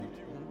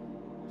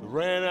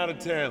Ran Out of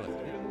Talent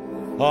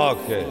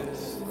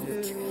podcast.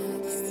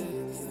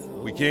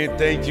 We can't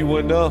thank you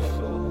enough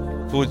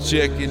for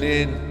checking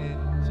in,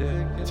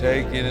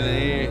 taking it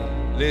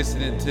in,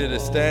 listening to the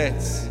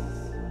stats.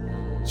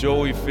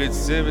 Joey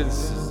Fitzsimmons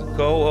is the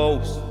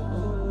co-host.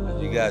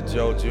 You got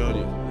Joe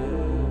Jr.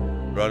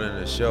 running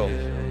the show.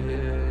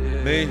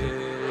 Me,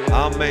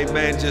 I'm a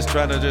man just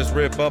trying to just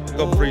rip up a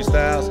couple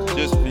freestyles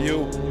just for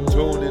you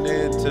tuning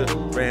in to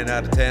Ran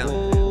Out of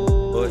Talent.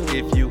 But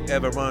if you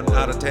ever run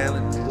out of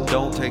talent,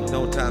 don't take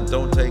no time,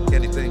 don't take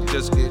anything,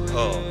 just get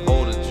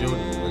hold of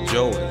Junior or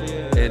Joey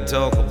and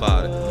talk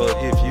about it. But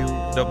if you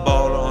the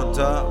ball on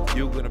top,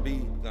 you're gonna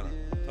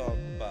talk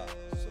about it.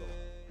 So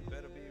you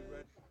better be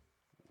ready.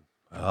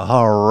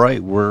 All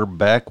right, we're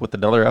back with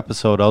another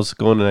episode. How's it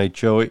going tonight,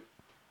 Joey?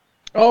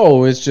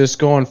 Oh, it's just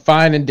going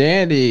fine and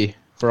dandy.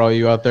 For all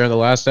you out there, the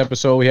last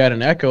episode we had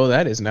an echo.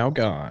 That is now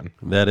gone.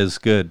 That is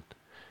good.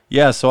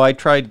 Yeah, so I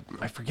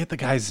forget the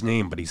guy's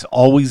name, but he's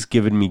always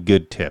given me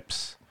good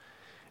tips.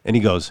 And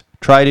he goes,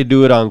 try to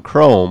do it on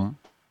Chrome.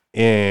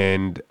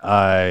 And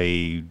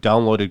I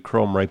downloaded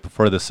Chrome right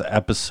before this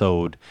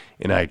episode,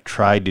 and I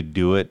tried to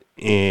do it,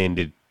 and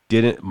it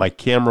didn't. My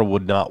camera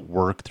would not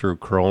work through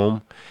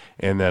Chrome.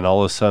 And then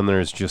all of a sudden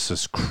there's just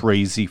this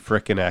crazy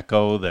freaking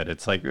echo that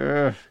it's like,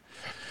 ugh.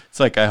 It's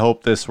like, I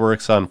hope this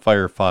works on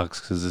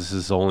Firefox because this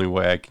is the only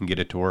way I can get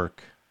it to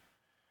work.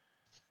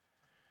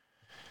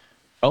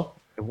 Well,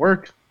 it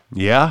worked.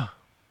 Yeah.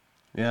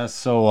 Yeah,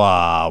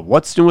 so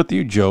what's new with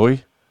you,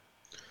 Joey?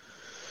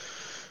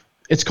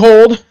 It's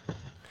cold.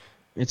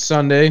 It's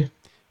Sunday.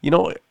 You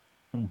know,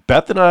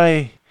 Beth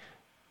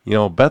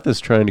is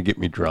trying to get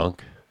me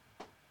drunk.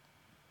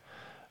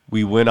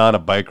 We went on a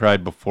bike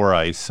ride before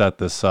I set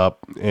this up,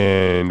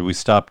 and we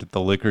stopped at the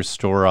liquor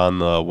store on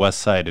the west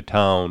side of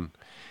town.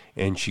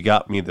 And she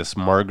got me this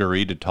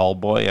margarita tall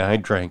boy, and I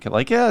drank it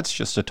like, yeah, it's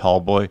just a tall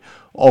boy.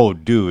 Oh,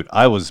 dude,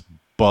 I was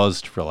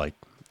buzzed for like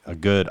a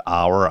good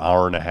hour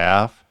and a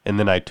half. And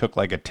then I took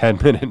like a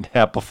 10-minute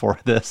nap before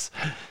this.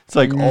 It's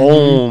like,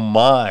 oh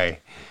my.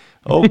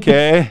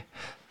 Okay.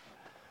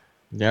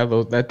 Yeah,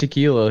 that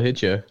tequila will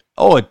hit you.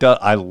 Oh, it does.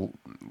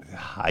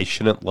 I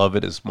shouldn't love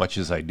it as much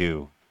as I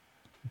do.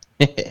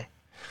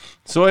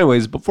 So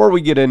anyways, before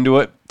we get into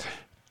it,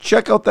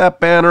 check out that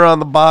banner on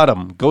the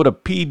bottom. Go to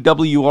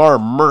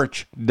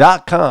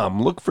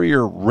pwrmerch.com. Look for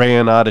your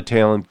Ran Out of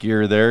Talent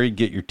gear there. You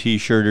get your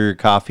t-shirt or your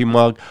coffee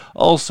mug.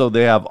 Also,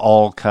 they have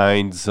all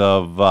kinds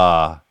of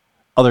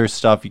other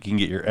stuff. You can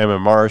get your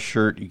MMR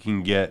shirt. You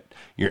can get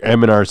your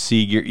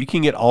MNRC gear. You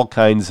can get all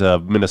kinds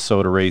of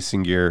Minnesota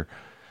racing gear.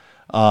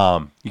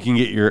 You can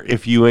get your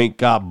If You Ain't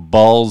Got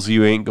Balls,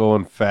 You Ain't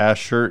Going Fast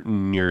shirt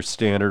and your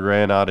standard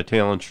Ran Out of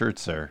Talent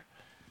shirts there.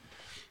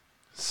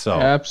 So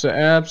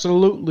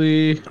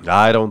Absolutely.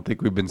 I don't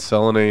think we've been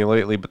selling any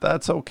lately, but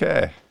that's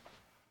okay.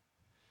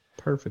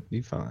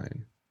 Perfectly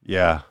fine.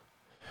 Yeah.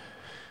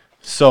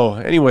 So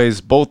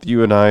anyways, both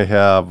you and I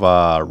have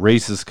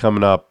races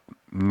coming up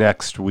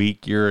next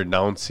week. You're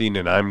announcing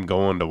and I'm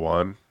going to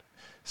one.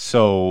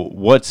 So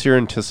what's your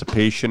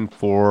anticipation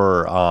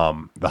for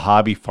the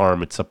Hobby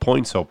Farm? It's a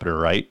points opener,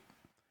 right?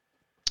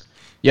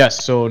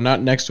 Yes, so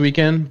not next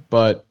weekend,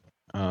 but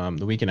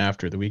the weekend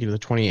after, the week of the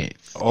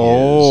 28th.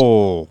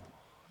 Oh,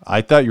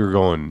 I thought you were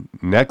going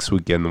next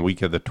weekend, the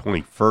week of the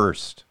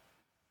 21st.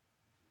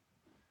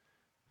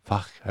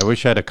 Fuck, I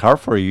wish I had a car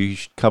for you. You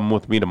should come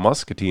with me to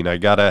Muscatine. We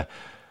got a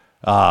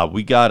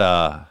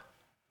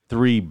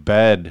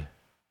 3-bed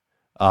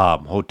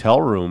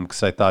hotel room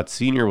because I thought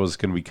Senior was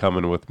going to be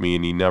coming with me,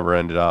 and he never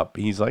ended up.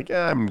 He's like,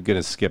 I'm going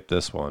to skip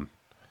this one.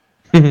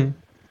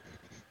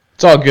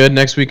 It's all good.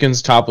 Next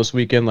weekend's topless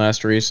weekend,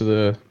 last race of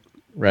the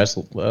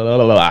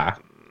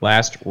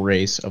last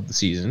race of the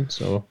season,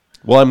 so...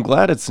 Well, I'm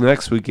glad it's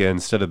next weekend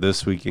instead of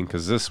this weekend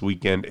because this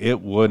weekend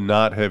it would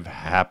not have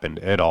happened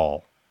at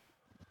all.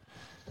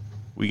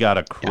 We got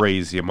a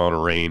crazy amount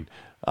of rain.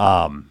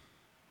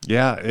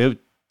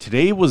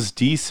 Today was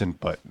decent,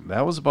 but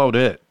that was about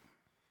it.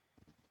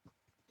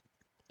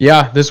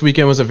 Yeah, this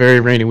weekend was a very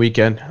rainy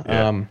weekend.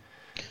 Yeah.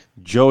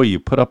 Joey,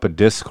 you put up a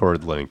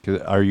Discord link.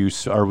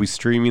 Are we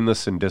streaming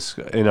this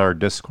in our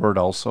Discord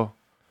also?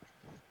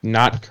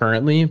 Not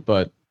currently,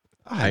 but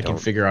I can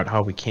figure out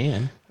how we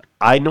can.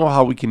 I know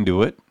how we can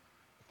do it.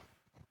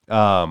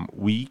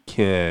 We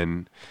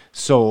can.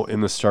 So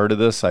in the start of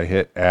this, I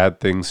hit add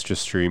things to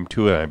stream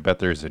to it. And I bet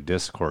there's a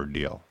Discord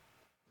deal.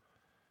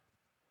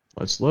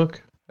 Let's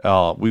look.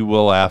 We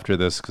will after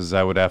this because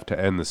I would have to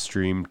end the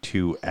stream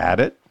to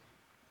add it.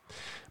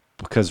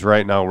 Because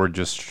right now we're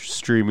just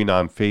streaming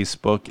on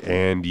Facebook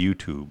and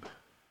YouTube.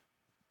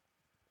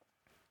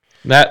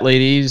 That,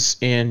 ladies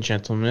and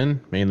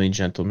gentlemen, mainly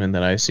gentlemen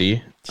that I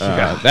see,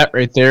 Yeah. that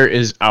right there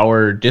is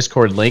our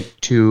Discord link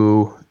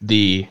to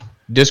the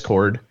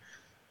Discord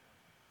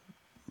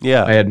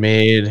Yeah. I had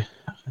made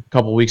a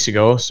couple weeks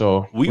ago.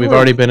 So we've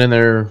already been in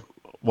there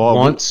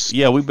once.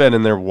 We've been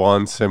in there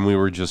once, and we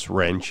were just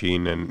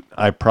wrenching, and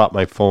I propped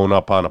my phone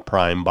up on a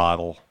Prime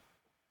bottle.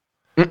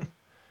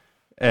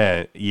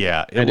 And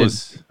yeah,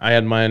 I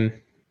had my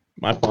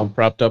phone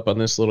propped up on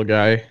this little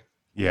guy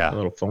Yeah. A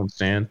little phone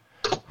stand.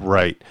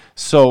 Right.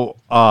 So,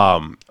 you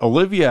and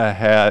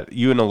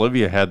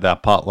Olivia had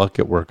that potluck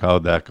at work.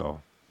 How'd that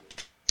go?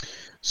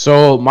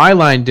 So my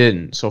line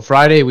didn't. So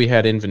Friday we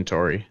had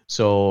inventory.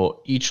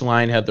 So each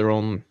line had their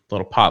own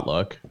little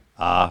potluck.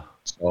 Ah,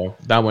 So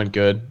that went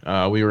good.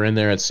 We were in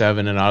there at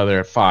 7 and out of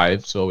there at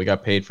 5. So we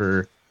got paid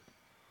for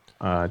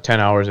 10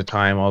 hours of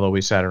time, although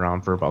we sat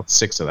around for about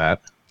 6 of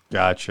that.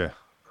 gotcha.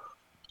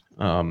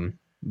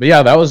 But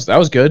yeah, that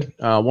was good.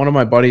 One of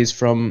my buddies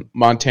from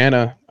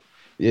Montana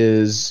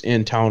is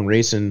in town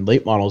racing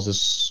late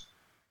models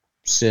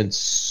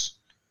since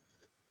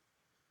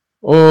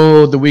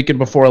the weekend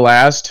before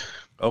last.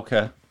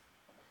 Okay.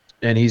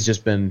 And he's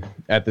just been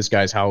at this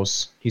guy's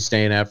house he's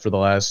staying at for the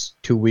last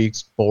 2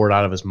 weeks, bored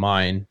out of his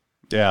mind.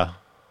 Yeah.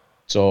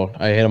 So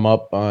I hit him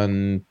up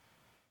on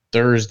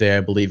Thursday,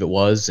 I believe it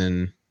was,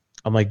 and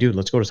I'm like, dude,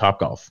 let's go to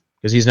Topgolf,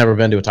 because he's never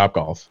been to a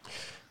Topgolf.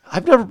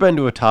 I've never been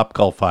to a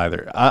Topgolf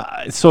either.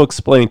 So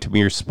explain to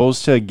me, you're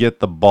supposed to get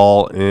the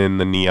ball in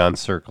the neon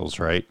circles,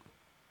 right?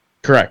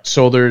 Correct.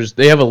 So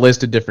they have a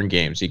list of different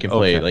games. You can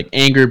play Okay. like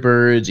Angry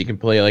Birds, you can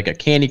play like a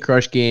Candy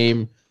Crush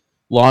game,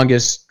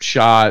 longest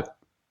shot,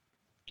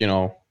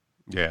 Yeah.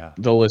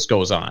 the list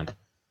goes on.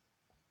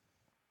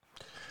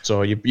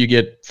 So you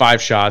get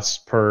 5 shots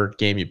per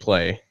game you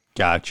play.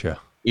 Gotcha.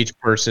 Each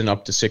person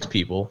up to 6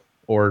 people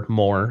or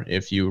more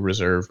if you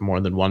reserve more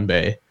than one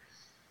bay.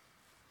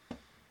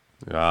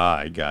 Ah,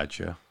 I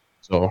gotcha.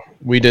 So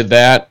we did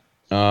that.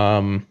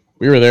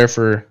 We were there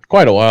for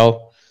quite a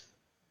while.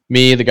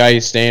 Me, the guy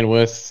he's staying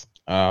with,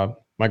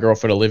 my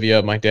girlfriend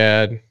Olivia, my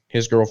dad,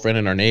 his girlfriend,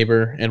 and our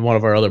neighbor, and one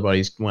of our other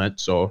buddies went.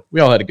 So we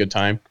all had a good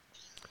time.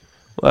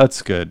 Well,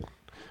 that's good.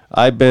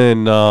 I've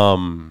been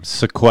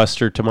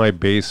sequestered to my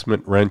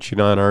basement wrenching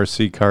on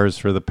RC cars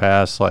for the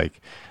past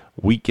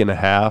week and a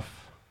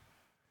half.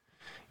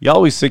 You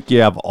always think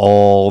you have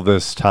all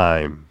this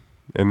time,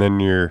 and then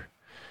you're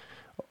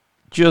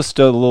just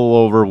a little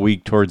over a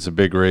week towards the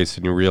big race,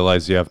 and you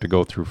realize you have to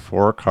go through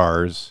 4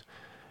 cars.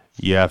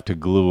 You have to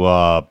glue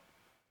up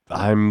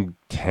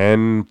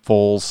 10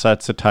 full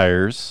sets of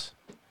tires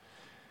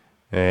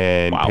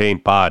and Wow.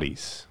 paint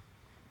bodies.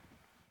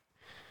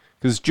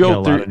 Because You got a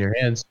Joe, lot in your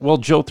hands.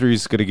 Joe 3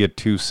 is going to get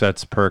 2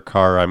 sets per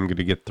car. I'm going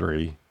to get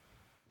 3.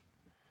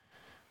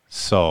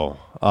 So,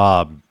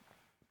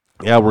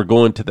 yeah, we're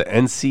going to the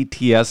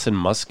NCTS in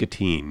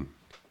Muscatine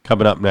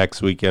coming up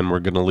next weekend. We're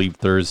going to leave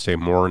Thursday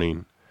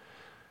morning.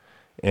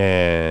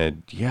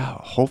 And, yeah,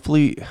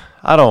 hopefully,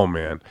 I don't know,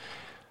 man.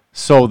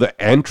 So the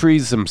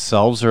entries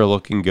themselves are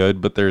looking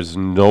good, but there's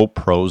no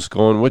pros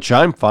going, which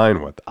I'm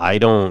fine with.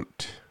 I'm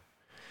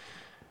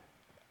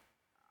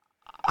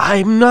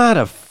not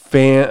a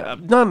fan.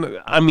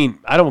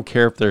 I don't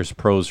care if there's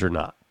pros or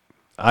not.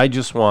 I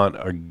just want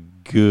a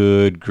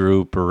good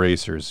group of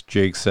racers.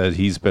 Jake said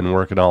he's been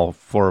working all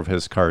 4 of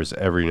his cars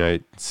every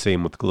night.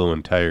 Same with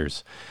gluing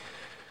tires.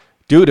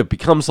 Dude, it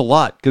becomes a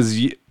lot because,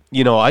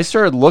 I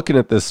started looking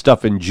at this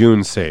stuff in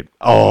June, saying,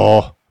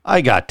 oh,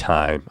 I got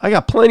time. I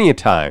got plenty of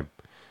time.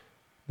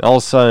 And all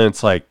of a sudden,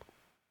 it's like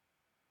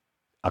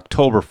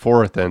October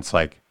 4th, and it's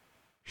like,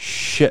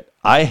 shit,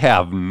 I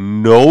have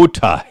no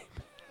time.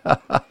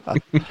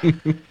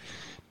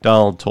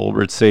 Donald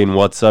Tolbert saying,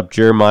 what's up?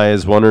 Jeremiah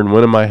is wondering,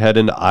 when am I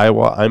heading to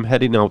Iowa? I'm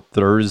heading out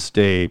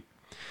Thursday,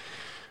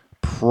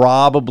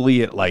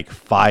 probably at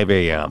 5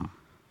 a.m.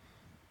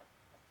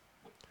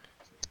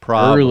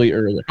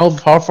 Early.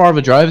 How far of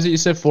a drive is it? You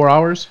said 4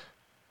 hours?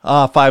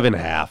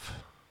 5.5.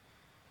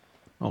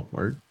 Oh,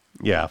 word.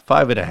 Yeah,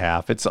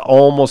 5.5. It's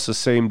almost the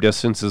same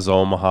distance as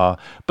Omaha,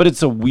 but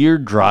it's a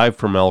weird drive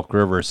from Elk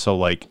River.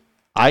 So,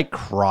 I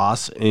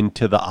cross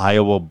into the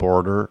Iowa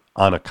border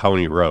on a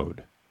county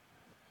road.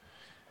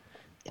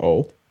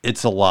 Oh.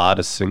 It's a lot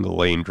of single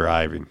lane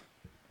driving.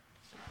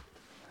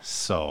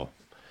 So,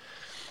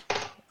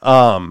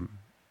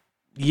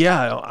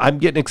 yeah, I'm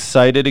getting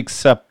excited,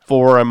 except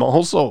for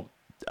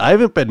I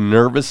haven't been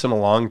nervous in a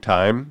long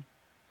time.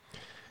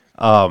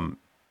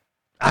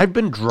 I've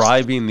been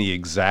driving the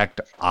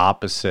exact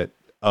opposite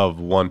of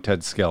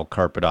 1/10 scale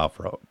carpet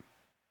off-road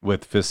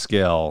with 5th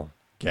scale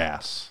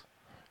gas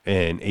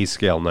and 8th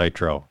scale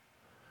nitro.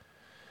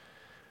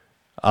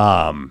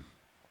 I'm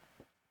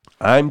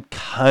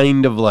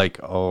kind of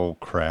oh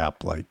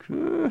crap,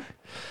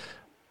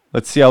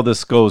 let's see how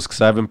this goes,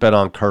 because I haven't been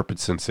on carpet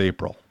since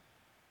April.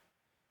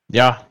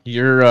 Yeah,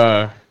 you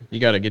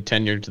got to get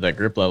tenured to that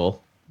grip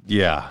level.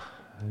 Yeah.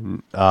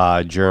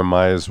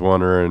 Jeremiah's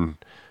wondering,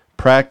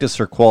 practice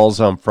or quals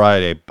on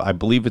Friday? I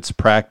believe it's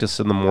practice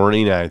in the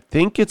morning. I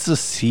think it's a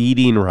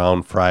seeding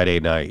round Friday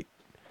night.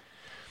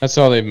 That's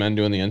how they've been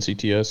doing the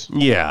NCTS.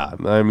 Yeah,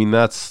 I mean,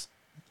 that's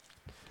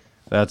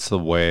the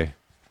way.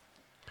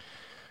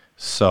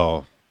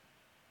 So,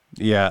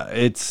 yeah,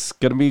 it's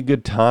going to be a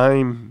good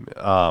time.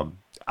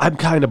 I'm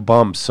kind of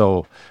bummed.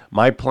 So,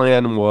 my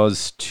plan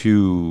was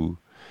to,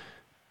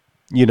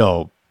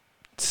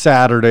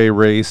 Saturday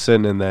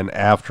racing and then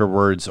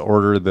afterwards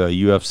order the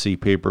UFC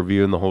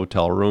pay-per-view in the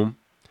hotel room.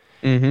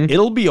 Mm-hmm.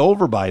 It'll be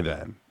over by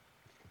then.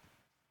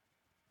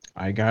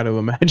 I got to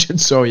imagine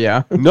so,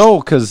 yeah. No,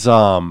 because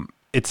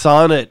it's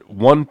on at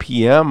 1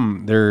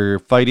 p.m. They're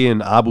fighting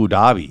in Abu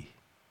Dhabi.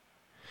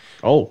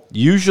 Oh.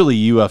 Usually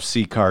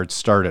UFC cards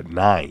start at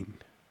 9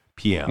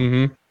 p.m.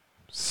 Mm-hmm.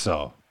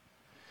 So,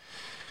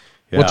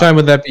 What time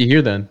would that be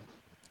here then?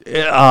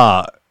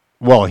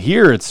 Well,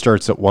 here it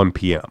starts at 1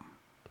 p.m.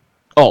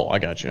 Oh, I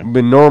got you.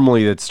 But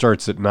normally it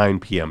starts at 9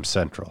 p.m.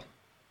 Central.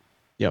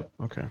 Yep.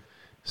 Okay.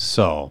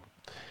 So,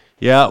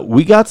 yeah,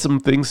 we got some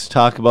things to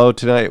talk about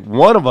tonight.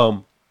 One of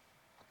them,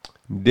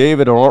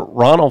 David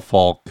Ronald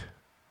Falk,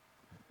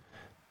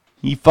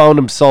 he found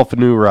himself a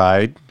new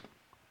ride.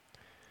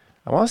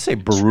 I want to say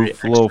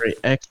Barufalo.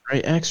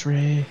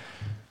 X-ray.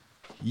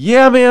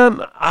 Yeah,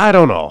 man, I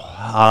don't know.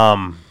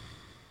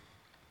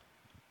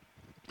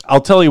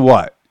 I'll tell you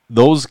what,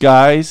 those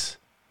guys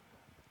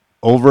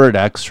over at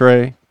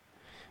X-Ray,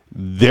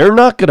 they're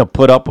not going to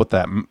put up with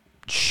that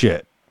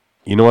shit.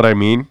 You know what I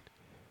mean?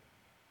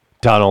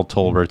 Donald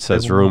Tolbert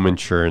says room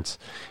insurance.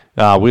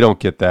 We don't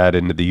get that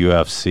into the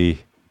UFC.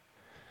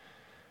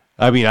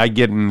 I mean, I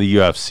get in the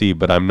UFC,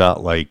 but I'm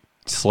not like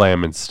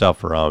slamming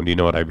stuff around. You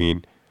know what I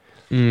mean?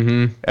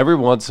 Mm-hmm. Every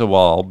once in a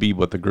while, I'll be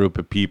with a group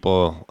of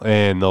people,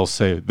 and they'll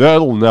say,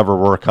 that'll never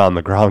work on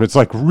the ground. It's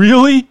like,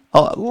 really?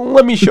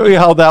 Let me show you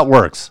how that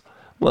works.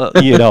 Well,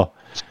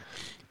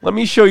 let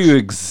me show you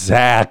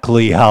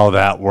exactly how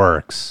that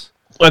works.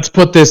 Let's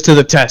put this to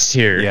the test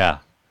here. Yeah.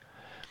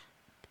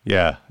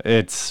 Yeah,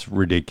 it's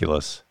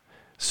ridiculous.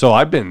 So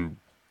I've been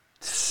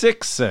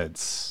sick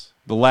since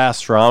the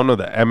last round of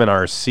the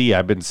MNRC.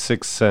 I've been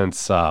sick since,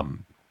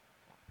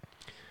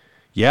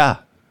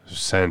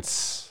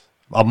 since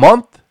a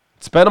month.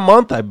 It's been a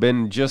month. I've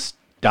been just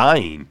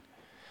dying.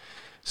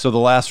 So the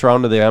last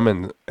round of the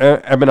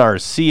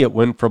MNRC, it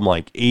went from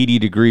like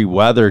 80-degree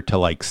weather to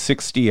like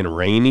 60 and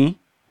rainy.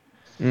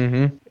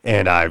 Mm-hmm.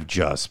 And I've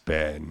just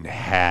been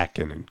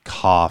hacking and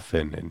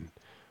coughing and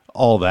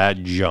all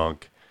that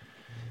junk.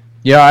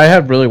 Yeah, I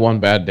had really one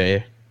bad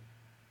day.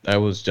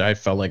 I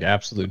felt like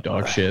absolute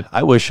dog shit.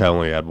 I wish I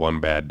only had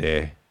one bad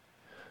day.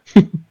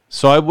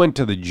 So I went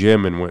to the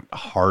gym and went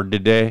hard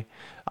today.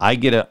 I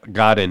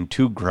got in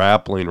 2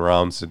 grappling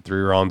rounds and 3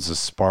 rounds of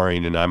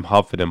sparring, and I'm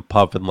huffing and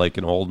puffing like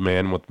an old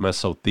man with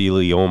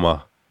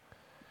mesothelioma.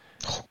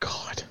 Oh,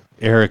 God.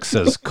 Eric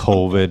says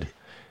COVID.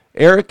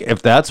 Eric,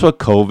 if that's what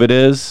COVID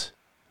is,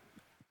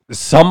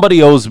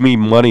 somebody owes me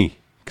money,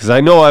 because I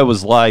know I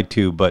was lied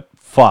to, but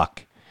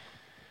fuck.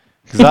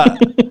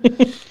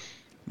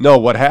 No,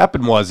 what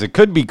happened was it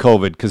could be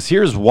COVID, because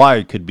here's why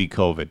it could be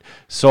COVID.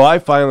 So I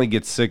finally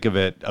get sick of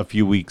it a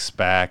few weeks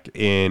back,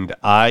 and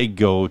I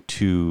go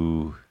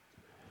to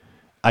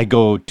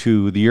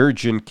the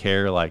urgent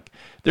care like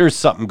there's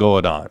something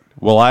going on.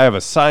 Well, I have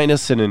a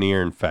sinus and an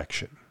ear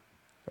infection.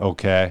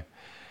 Okay?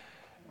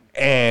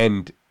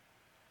 And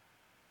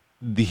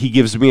he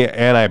gives me an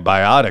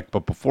antibiotic,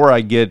 but before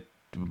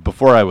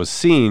I was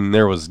seen,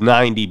 there was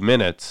 90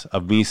 minutes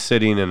of me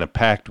sitting in a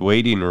packed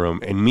waiting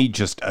room and me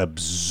just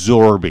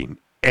absorbing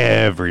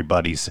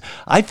everybody's.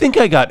 I think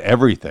I got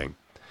everything.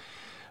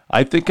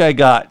 I think I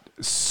got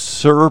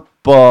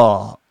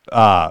Serpa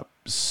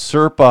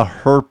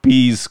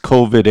herpes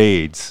COVID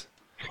AIDS.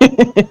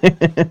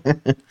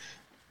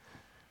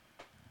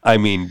 I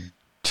mean,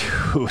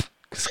 dude,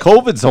 because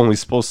COVID's only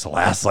supposed to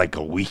last like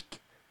a week.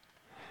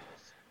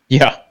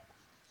 Yeah.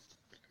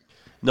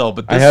 No,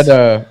 but I had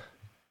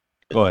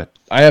go ahead.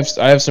 I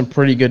have some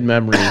pretty good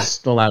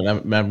memories. Well,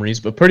 not memories,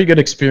 but pretty good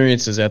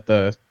experiences at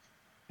the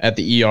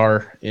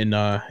ER in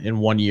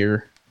 1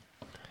 year.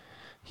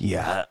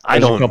 Yeah,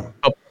 A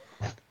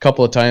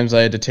couple of times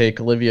I had to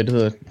take Olivia to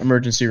the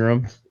emergency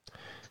room,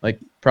 like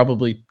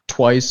probably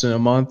twice in a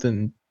month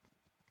and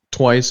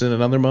twice in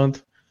another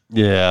month.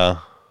 Yeah.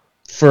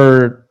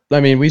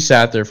 We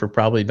sat there for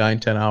probably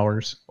 9-10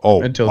 hours.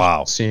 Oh, until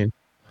wow. Seen.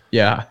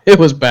 Yeah, it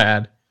was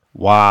bad.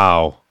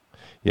 Wow.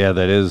 Yeah,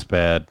 that is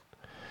bad.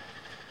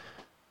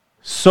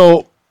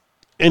 So,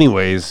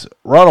 anyways,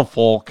 Ronald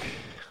Falk,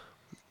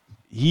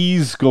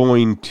 he's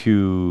going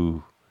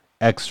to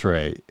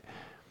X-Ray.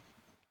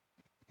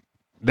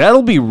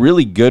 That'll be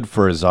really good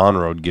for his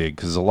on-road gig,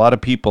 because a lot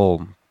of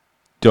people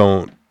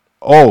don't.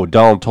 Oh,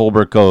 Donald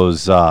Tolbert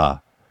goes,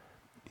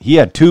 he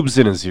had tubes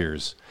in his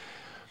ears.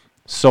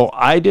 So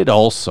I did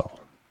also.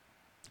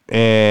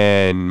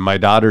 And my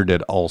daughter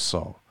did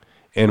also.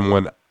 And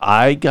when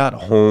I got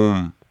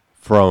home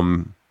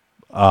from,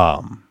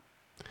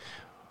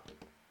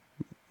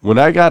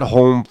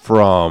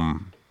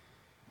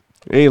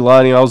 hey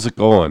Lonnie, how's it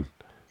going?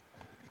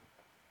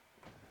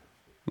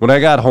 When I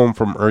got home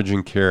from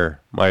urgent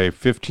care, my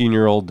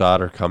 15-year-old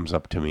daughter comes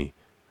up to me.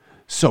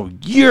 So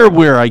you're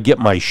where I get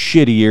my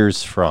shitty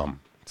ears from.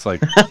 It's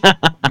like,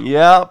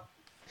 yeah,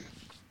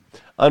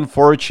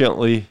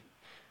 unfortunately.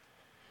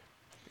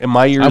 And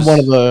my ears.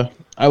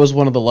 I was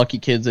one of the lucky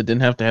kids that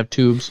didn't have to have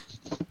tubes.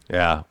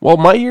 Yeah. Well,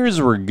 my ears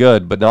were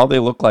good, but now they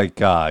look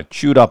like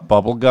chewed up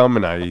bubble gum,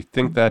 and I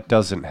think that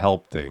doesn't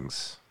help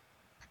things.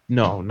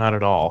 No, not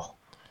at all.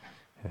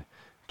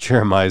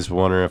 Jeremiah's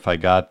wondering if I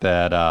got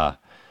that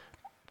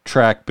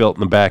track built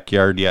in the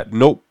backyard yet.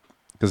 Nope,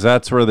 because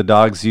that's where the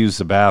dogs use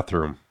the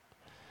bathroom.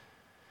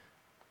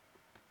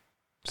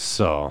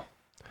 So,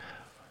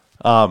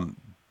 didn't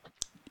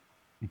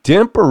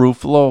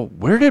Barufalo?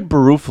 Where did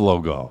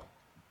Barufalo go?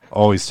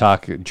 Oh,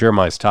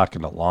 Jeremiah's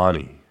talking to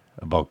Lonnie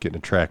about getting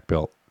a track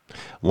built.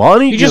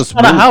 Lonnie He just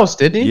bought a moved. house,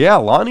 didn't he? Yeah,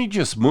 Lonnie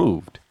just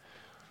moved.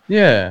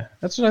 Yeah,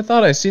 that's what I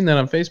thought. I seen that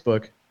on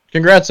Facebook.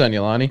 Congrats on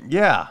you, Lonnie.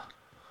 Yeah.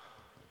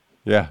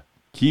 Yeah.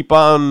 Keep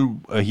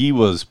on. He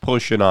was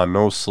pushing on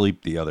no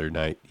sleep the other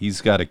night.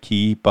 He's got to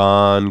keep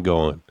on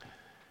going.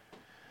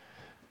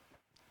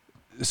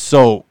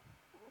 So,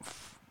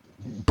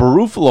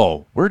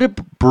 Barufalo, where did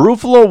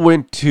Barufalo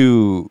went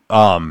to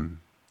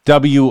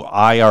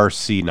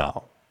WIRC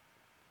now?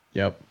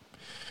 Yep.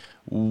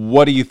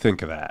 What do you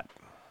think of that?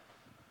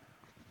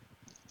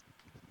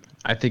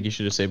 I think he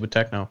should have stayed with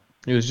Techno.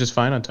 He was just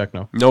fine on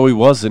Techno. No, he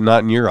wasn't.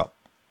 Not in Europe.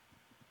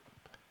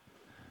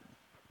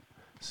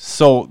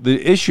 So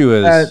the issue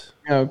is,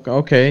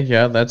 Okay,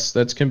 yeah,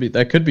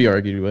 that could be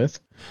argued with.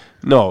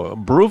 no,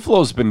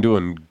 Barufalo's been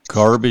doing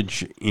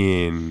garbage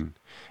in,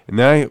 and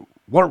then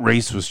what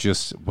race was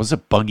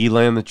it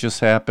Buggyland that just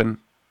happened?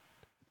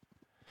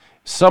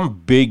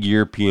 Some big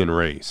European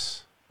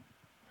race.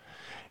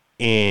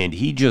 And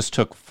he just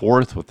took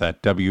fourth with that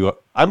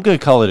I'm going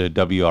to call it a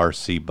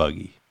WRC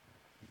buggy.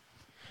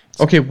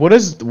 Okay, what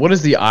is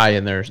the I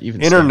in there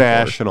even?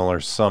 International or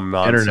some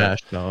nonsense.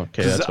 International.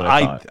 Okay, that's what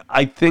I thought.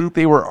 I think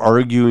they were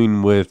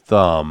arguing with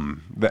the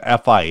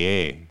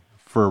FIA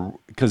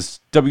because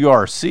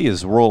WRC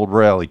is World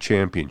Rally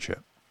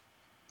Championship.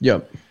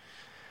 Yep.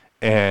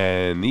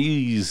 And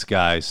these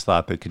guys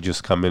thought they could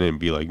just come in and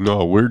be like,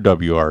 no, we're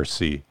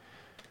WRC.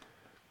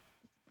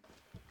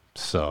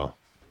 So,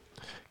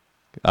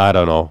 I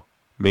don't know.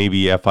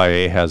 Maybe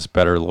FIA has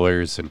better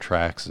lawyers than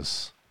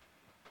Traxxas.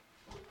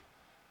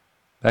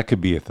 That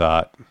could be a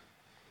thought.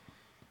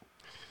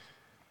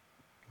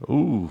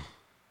 Ooh,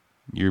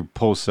 you're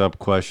posting up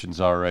questions.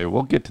 All right,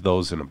 we'll get to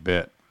those in a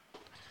bit.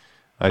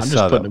 I'm just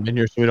putting them in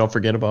here so we don't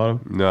forget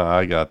about them. No,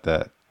 I got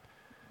that.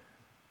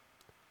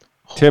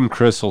 Tim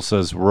Crystal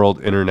says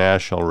World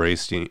International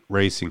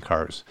Racing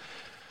Cars.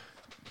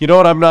 You know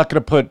what? I'm not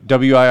going to put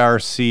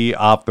WIRC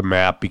off the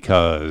map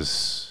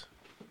because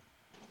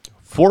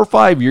 4 or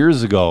 5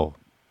 years ago,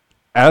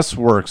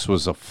 S-Works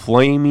was a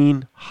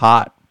flaming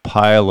hot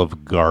pile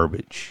of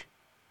garbage.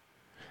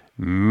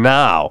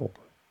 Now,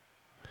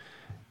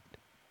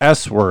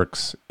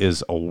 S-Works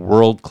is a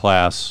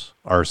world-class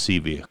RC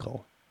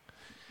vehicle.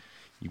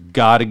 You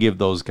got to give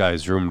those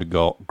guys room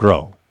to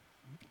grow.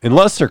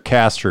 Unless they're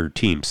Caster or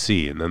Team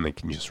C, and then they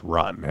can just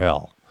rot in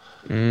hell.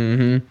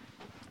 Mm-hmm.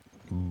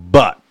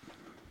 But,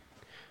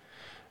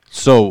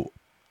 so,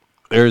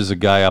 there's a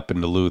guy up in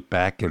Duluth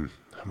back in,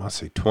 I must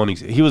say, 20.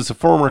 He was a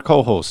former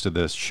co-host of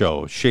this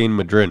show, Shane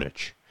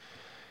Madrinich.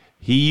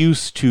 He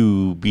used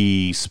to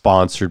be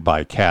sponsored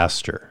by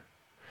Caster.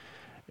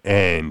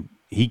 And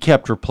he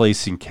kept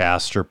replacing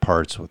Caster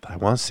parts with, I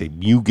want to say,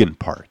 Mugen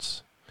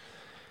parts.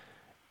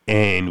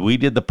 And we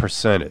did the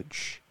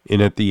percentage.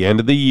 And at the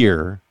end of the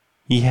year,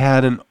 he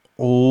had an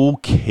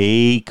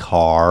okay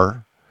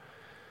car,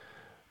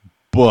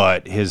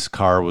 but his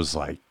car was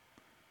like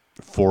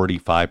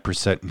 45%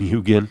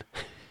 Mugen.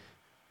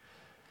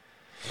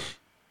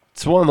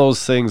 It's one of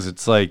those things,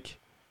 it's like,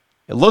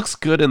 it looks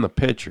good in the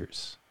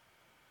pictures.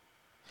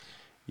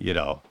 You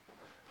know.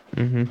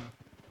 Mm-hmm.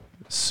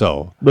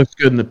 So. Looks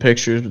good in the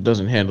pictures, but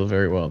doesn't handle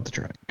very well at the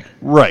track.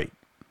 Right.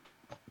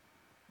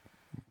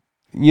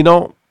 You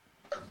know,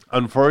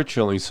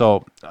 unfortunately,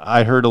 so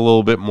I heard a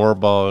little bit more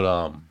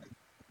about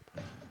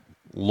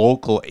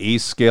local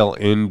A-scale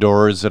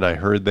indoors, and I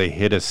heard they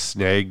hit a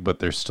snag, but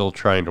they're still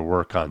trying to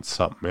work on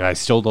something. I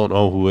still don't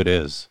know who it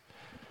is.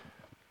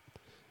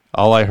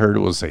 All I heard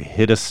was they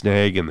hit a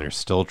snag, and they're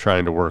still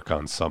trying to work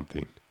on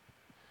something.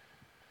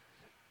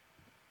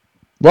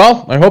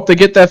 Well, I hope they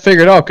get that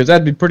figured out, because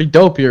that'd be pretty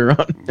dope here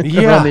around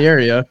the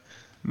area.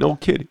 No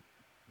kidding.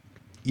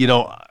 You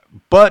know,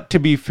 but to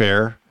be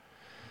fair,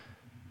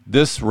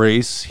 this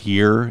race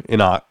here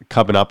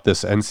coming up,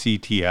 this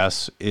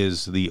NCTS,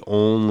 is the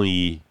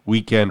only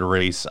weekend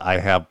race I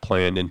have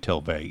planned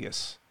until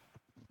Vegas.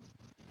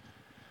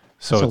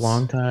 So it's a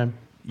long time.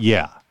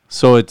 Yeah.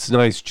 So it's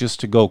nice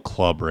just to go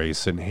club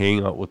race and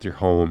hang out with your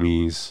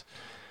homies.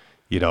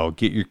 You know,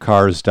 get your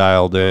cars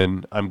dialed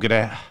in.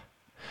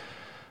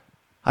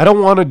 I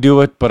don't want to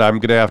do it, but I'm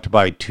going to have to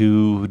buy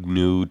 2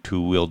 new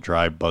 2-wheel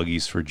drive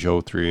buggies for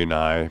Joe 3 and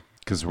I,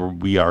 because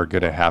we are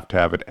going to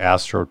have an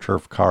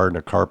AstroTurf car and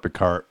a carpet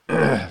car,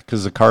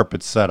 because the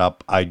carpet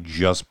setup I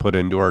just put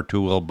into our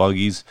 2-wheel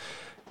buggies,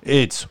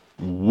 it's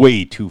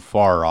way too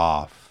far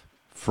off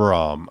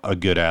from a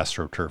good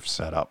AstroTurf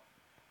setup.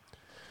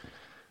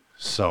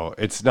 So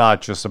it's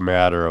not just a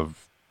matter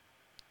of...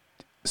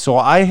 So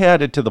I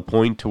had it to the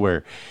point to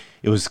where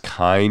it was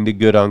kind of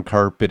good on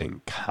carpet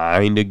and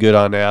kind of good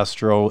on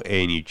Astro,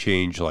 and you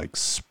change like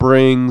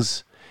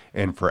springs,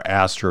 and for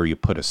Astro you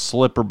put a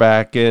slipper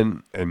back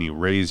in, and you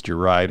raised your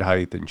ride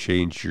height and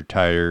changed your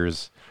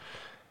tires,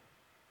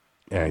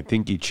 and I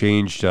think you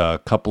changed a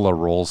couple of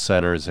roll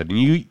centers, and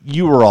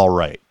you were all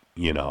right,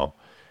 you know.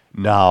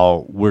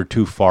 Now we're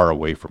too far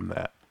away from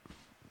that.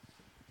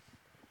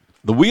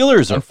 The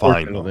Wheelers are fine,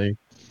 though. Unfortunately.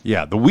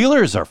 Yeah, the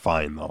Wheelers are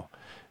fine, though.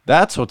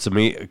 That's what's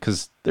amazing,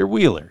 because they're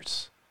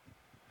Wheelers.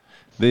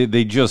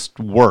 They just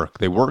work.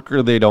 They work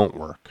or they don't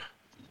work.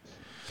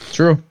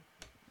 True.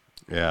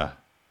 Yeah.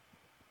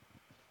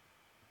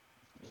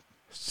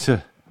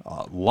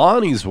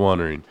 Lonnie's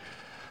wondering.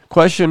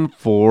 Question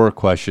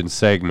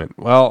segment.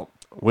 Well,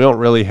 we don't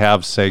really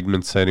have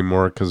segments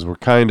anymore because we're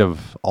kind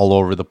of all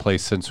over the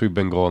place since we've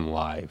been going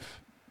live.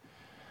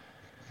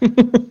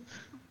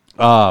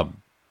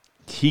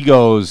 He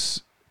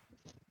goes,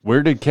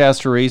 where did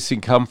Caster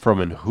Racing come from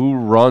and who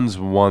runs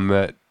one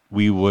that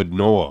we would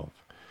know of?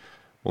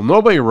 Well,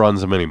 nobody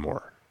runs them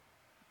anymore.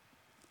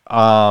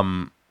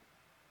 Yeah.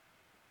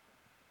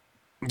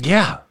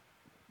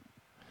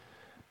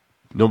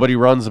 Nobody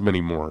runs them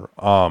anymore.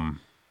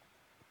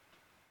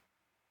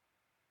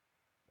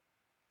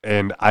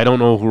 And I don't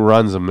know who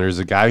runs them. There's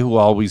a guy who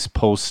always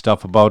posts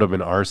stuff about them in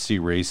RC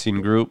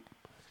Racing Group.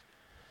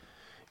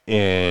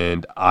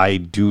 And I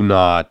don't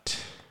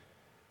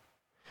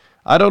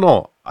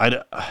know.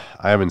 I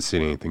haven't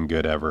seen anything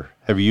good ever.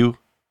 Have you?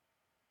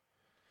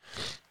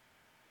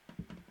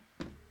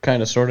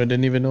 Kind of, sort of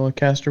didn't even know a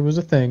caster was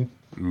a thing.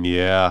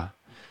 Yeah.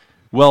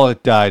 Well,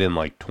 it died in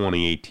like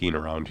 2018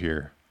 around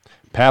here.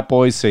 Pat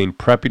Boy saying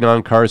prepping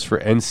on cars for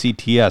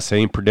NCTS.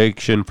 Any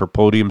prediction for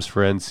podiums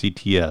for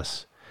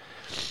NCTS?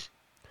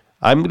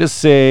 I'm going to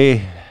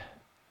say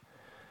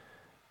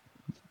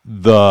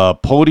the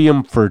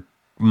podium for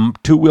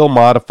two-wheel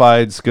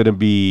modified is going to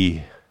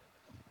be,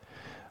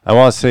 I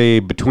want to say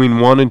between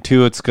 1 and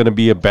 2, it's going to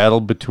be a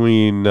battle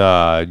between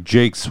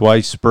Jake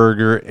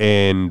Sweisberger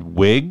and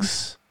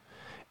Wiggs,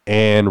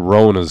 and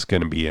Rona's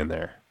going to be in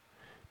there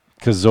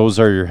because those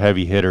are your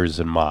heavy hitters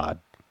in mod.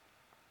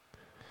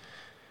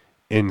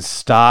 In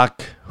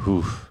stock,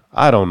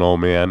 I don't know,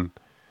 man.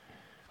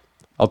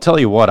 I'll tell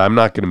you what, I'm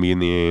not going to be in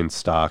the A in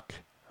stock.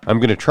 I'm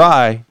going to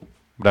try,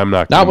 but I'm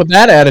not. Not with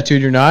that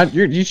attitude, you're not.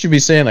 You should be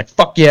saying, like,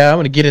 fuck yeah, I'm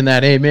going to get in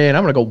that A, man.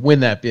 I'm going to go win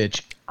that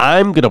bitch.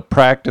 I'm going to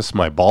practice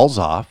my balls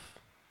off.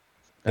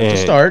 That's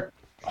a start.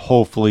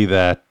 Hopefully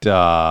that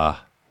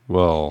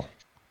will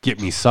get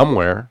me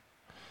somewhere.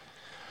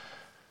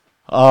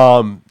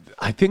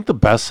 I think the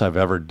best I've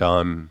ever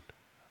done,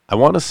 I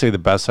want to say the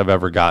best I've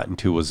ever gotten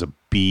to was a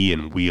B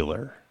in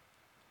Wheeler.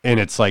 And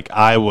it's like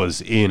I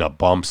was in a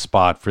bump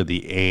spot for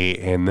the A,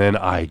 and then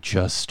I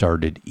just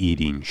started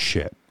eating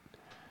shit.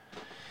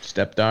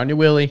 Stepped on you,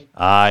 Willie.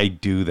 I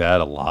do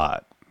that a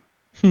lot.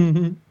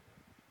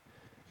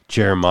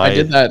 Jeremiah. I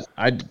did that.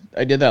 I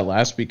did that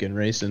last weekend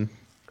racing.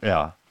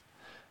 Yeah.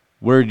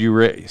 Where'd you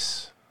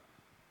race?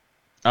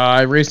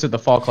 I raced at the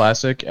Fall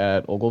Classic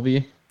at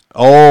Ogilvy.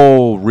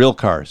 Oh, real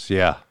cars.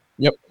 Yeah.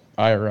 Yep.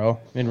 IRL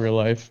in real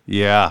life.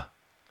 Yeah.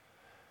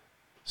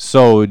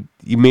 So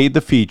you made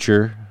the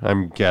feature,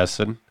 I'm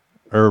guessing,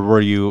 or were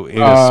you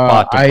in a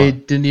spot? I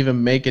didn't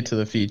even make it to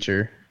the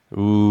feature.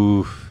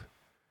 Ooh.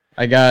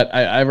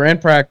 I ran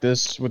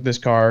practice with this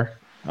car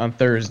on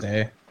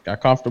Thursday.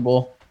 Got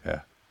comfortable.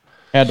 Yeah.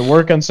 Had to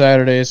work on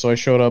Saturday, so I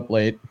showed up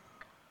late.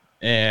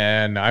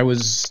 And I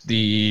was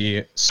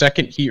the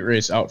second heat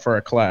race out for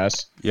our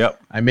class. Yep.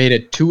 I made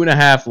it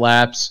 2.5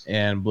 laps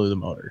and blew the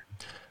motor.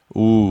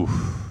 Ooh,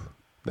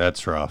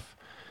 that's rough.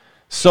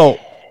 So,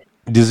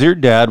 does your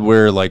dad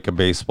wear like a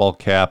baseball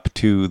cap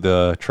to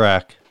the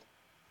track?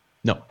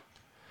 No.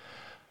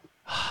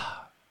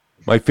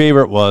 My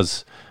favorite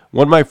was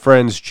one of my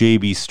friends,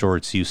 JB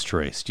Storts, used to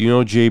race. Do you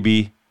know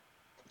JB?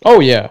 Oh,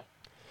 yeah.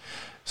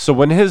 So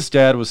when his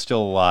dad was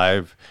still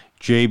alive,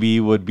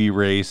 JB would be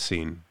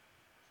racing.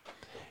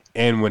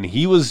 And when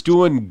he was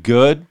doing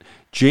good,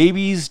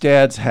 JB's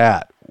dad's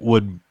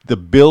the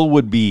bill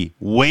would be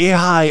way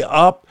high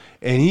up,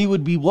 and he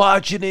would be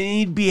watching and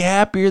he'd be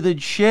happier than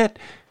shit.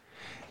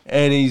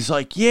 And he's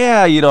like,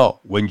 yeah,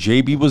 when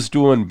JB was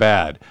doing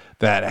bad,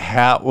 that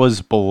hat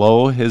was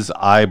below his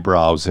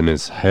eyebrows and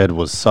his head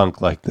was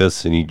sunk like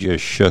this, and he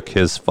just shook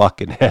his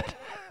fucking head.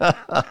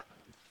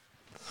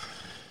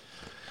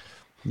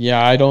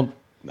 Yeah, I don't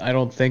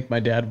think my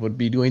dad would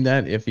be doing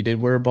that if he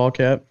did wear a ball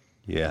cap.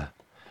 Yeah.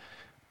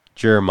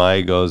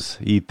 Jeremiah goes,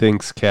 he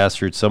thinks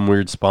Caster's some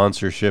weird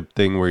sponsorship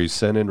thing where you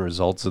send in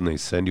results and they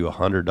send you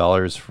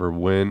 $100 for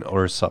win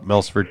or something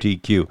else for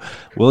TQ.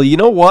 Well, you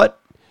know what?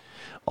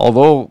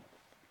 Although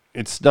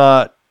it's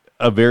not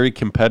a very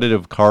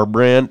competitive car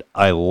brand,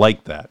 I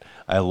like that.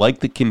 I like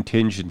the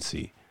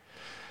contingency.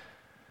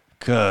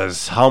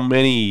 Because how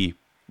many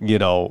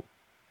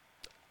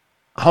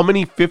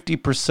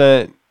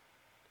 50%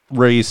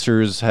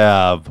 racers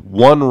have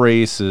won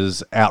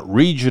races at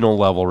regional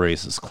level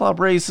races? Club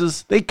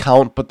races, they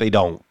count, but they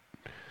don't.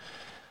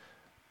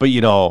 But,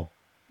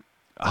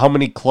 how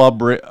many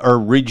club or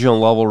regional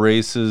level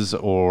races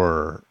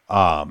or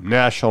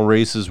national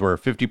races where a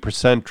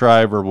 50%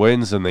 driver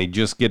wins and they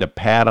just get a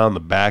pat on the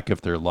back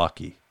if they're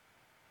lucky?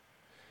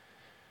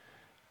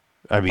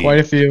 I mean, quite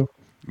a few.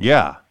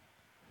 Yeah.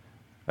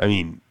 I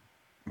mean,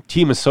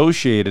 Team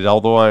Associated,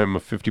 although I'm a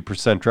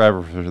 50%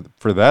 driver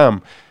for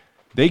them,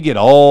 they get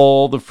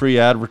all the free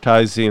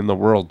advertising in the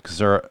world because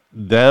they're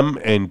them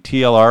and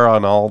TLR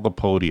on all the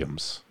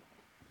podiums.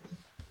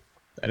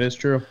 That is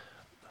true.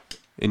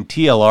 And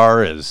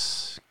TLR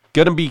is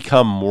going to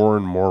become more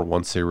and more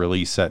once they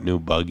release that new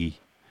buggy.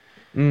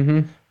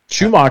 Mm-hmm.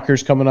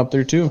 Schumacher's coming up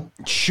there too.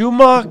 So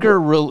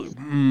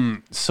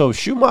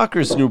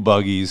Schumacher's new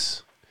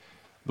buggies,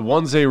 the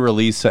ones they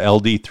released, the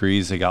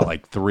LD3s, they got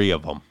like 3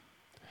 of them.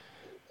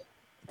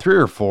 3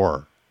 or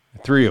 4.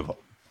 3 of them.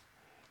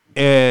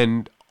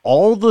 And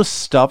all the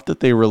stuff that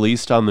they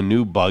released on the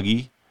new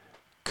buggy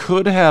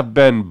could have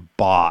been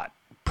bought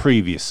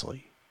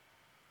previously.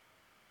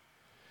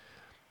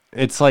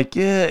 It's like,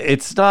 yeah,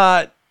 it's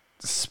not.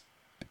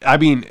 I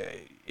mean,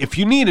 if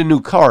you need a new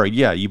car,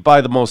 yeah, you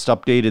buy the most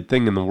updated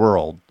thing in the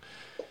world.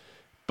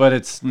 But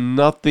it's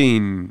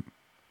nothing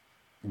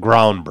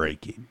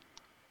groundbreaking.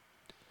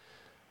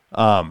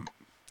 I'm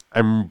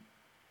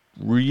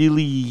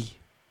really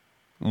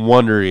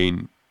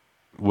wondering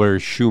where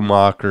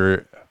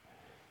Schumacher.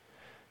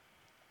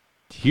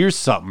 Here's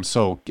something.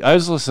 So I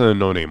was listening to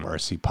No Name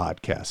RC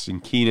podcast,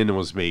 and Keenan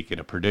was making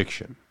a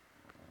prediction.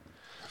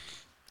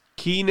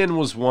 Keenan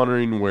was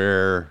wondering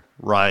where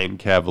Ryan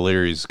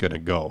Cavalieri is going to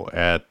go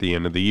at the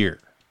end of the year.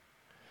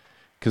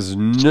 Because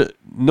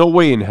no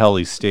way in hell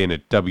he's staying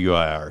at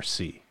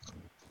WIRC.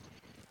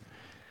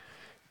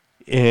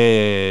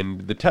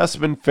 And the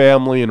Tessman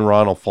family and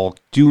Ronald Falk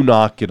do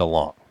not get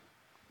along.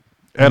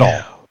 At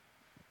all.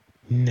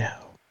 No.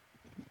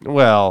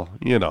 Well,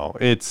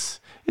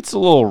 it's a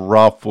little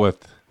rough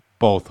with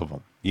both of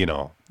them,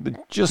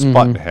 just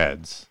button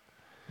heads.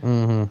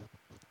 Mm-hmm.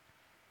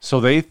 So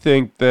they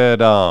think that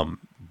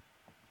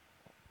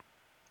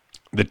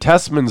the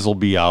Tessmans will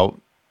be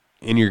out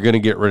and you're going to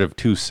get rid of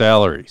 2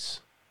 salaries.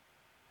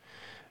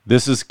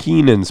 This is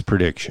Keenan's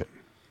prediction,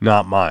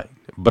 not mine,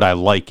 but I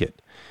like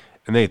it.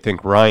 And they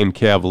think Ryan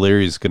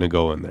Cavalieri is going to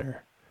go in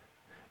there.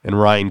 And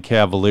Ryan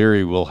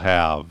Cavalieri will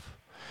have...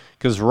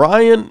 Because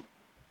Ryan,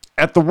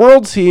 at the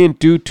Worlds, he ain't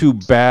do too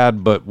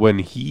bad, but when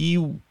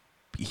he's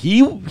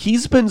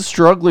been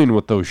struggling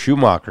with those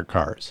Schumacher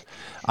cars.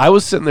 I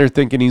was sitting there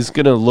thinking he's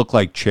going to look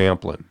like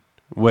Champlin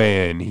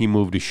when he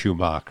moved to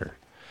Schumacher.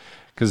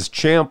 Because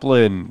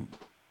Champlin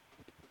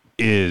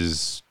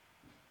is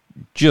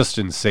just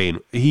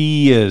insane.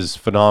 He is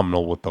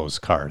phenomenal with those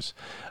cars.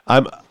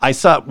 When I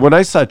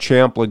saw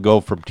Champlin go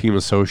from Team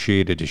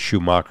Associated to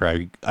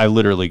Schumacher, I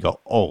literally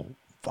go, oh,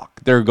 fuck,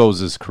 there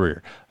goes his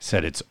career. I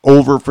said, it's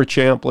over for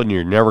Champlin.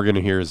 You're never going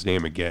to hear his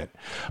name again.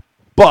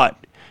 But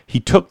he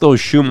took those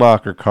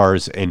Schumacher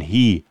cars and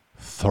he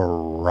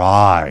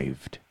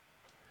thrived.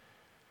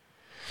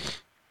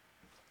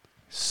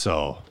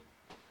 So,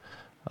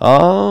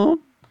 Doug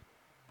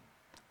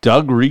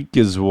Reek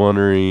is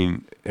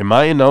wondering, am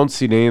I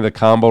announcing any of the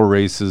combo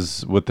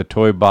races with the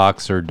toy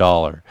box or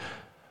dollar?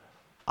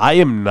 I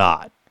am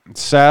not.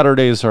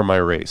 Saturdays are my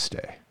race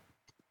day.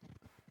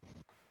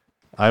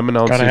 I'm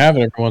announcing. Gotta have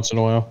it every once in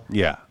a while.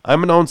 Yeah,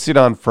 I'm announcing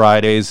on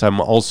Fridays. I'm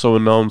also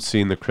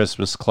announcing the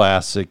Christmas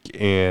Classic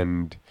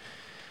and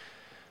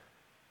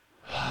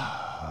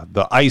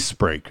the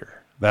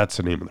Icebreaker. That's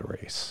the name of the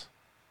race.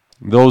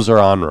 Those are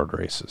on-road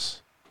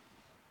races.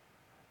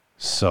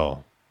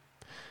 So,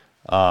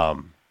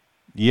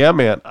 yeah,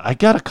 man, I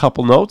got a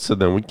couple notes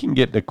and then we can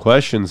get into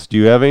questions. Do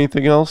you have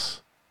anything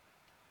else?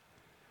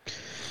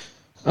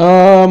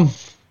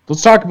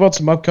 Let's talk about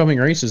some upcoming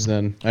races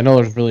then. I know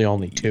there's really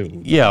only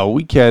 2. Yeah,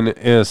 we can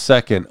in a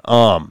second.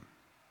 The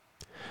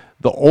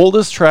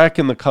oldest track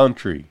in the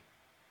country,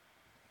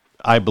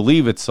 I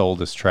believe it's the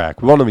oldest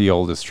track, one of the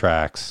oldest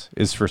tracks,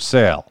 is for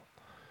sale.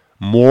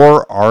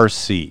 Moore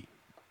RC.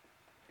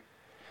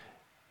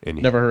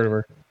 And Never heard of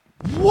her.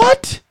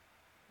 What?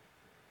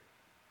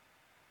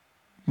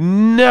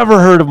 Never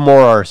heard of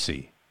Moore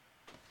RC.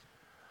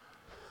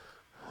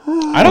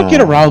 I don't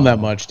get around that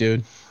much,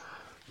 dude.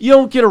 You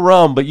don't get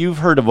around, but you've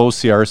heard of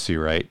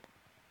OCRC, right?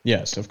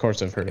 Yes, of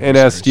course I've heard of And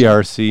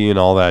SDRC and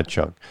all that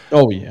junk.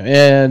 Oh yeah,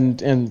 and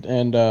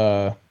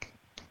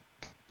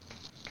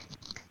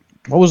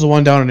what was the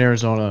one down in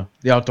Arizona?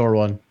 The outdoor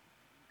one.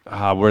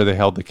 Where they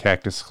held the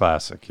Cactus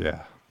Classic,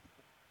 yeah.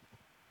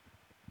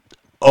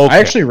 Okay. I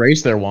actually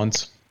raced there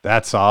once.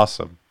 That's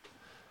awesome.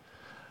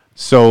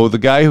 So the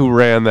guy who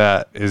ran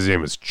that, his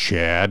name was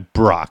Chad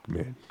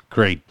Brockman.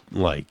 Great,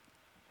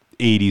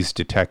 80s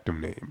detective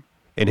name.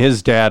 And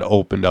his dad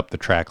opened up the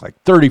track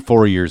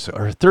 34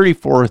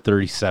 or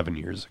 37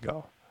 years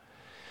ago.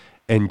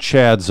 And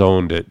Chad's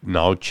owned it.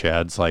 Now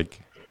Chad's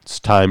it's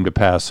time to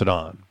pass it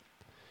on.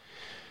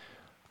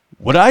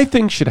 What I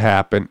think should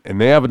happen, and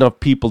they have enough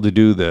people to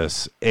do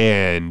this,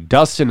 and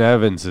Dustin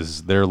Evans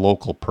is their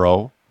local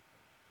pro,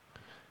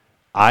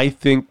 I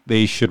think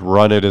they should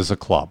run it as a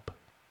club.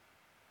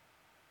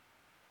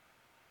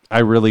 I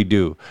really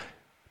do.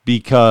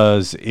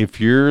 Because if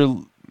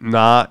you're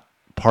not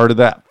part of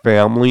that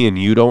family and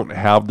you don't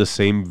have the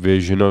same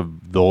vision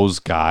of those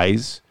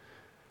guys,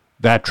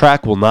 that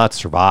track will not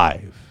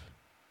survive.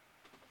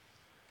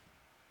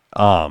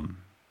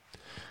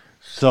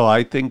 So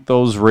I think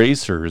those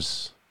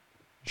racers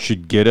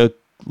should get a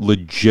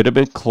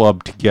legitimate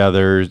club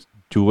together,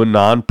 do a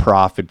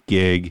non-profit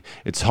gig.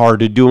 It's hard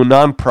to do a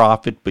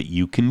non-profit, but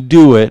you can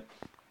do it.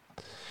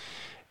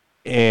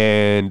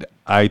 And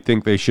I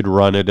think they should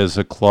run it as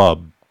a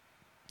club.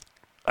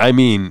 I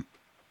mean,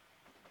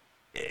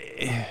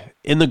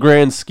 in the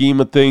grand scheme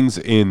of things,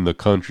 in the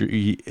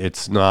country,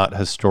 it's not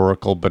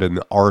historical, but in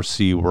the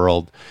RC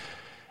world,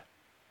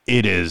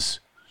 it is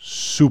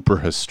super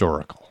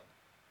historical.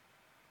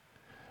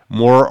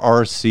 More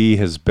RC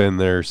has been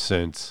there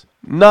since,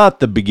 not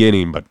the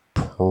beginning, but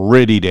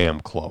pretty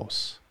damn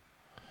close.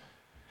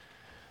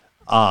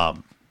 They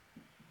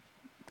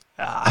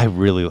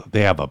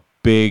have a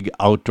big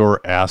outdoor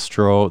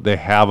Astro.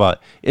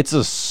 It's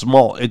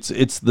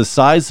the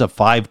size of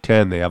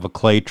 510. They have a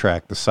clay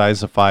track the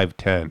size of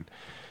 510.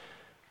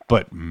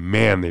 But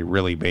man, they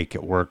really make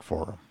it work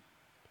for them.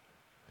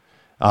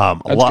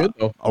 Good,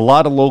 though. A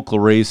lot of local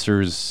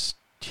racers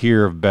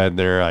here have been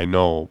there. I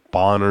know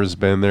Bonner's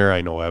been there.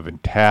 I know Evan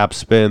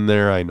Tapp's been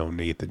there. I know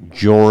Nathan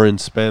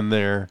Jordan's been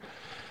there.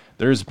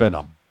 There's been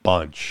a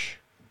bunch.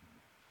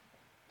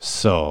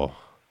 So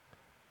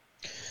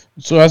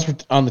as we're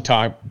on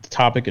the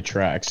topic of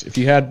tracks, if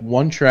you had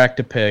one track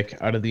to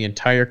pick out of the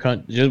entire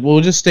country,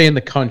 we'll just stay in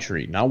the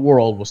country, not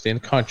world. We'll stay in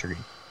the country.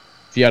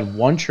 If you had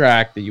one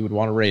track that you would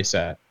want to race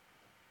at,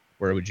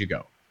 where would you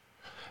go?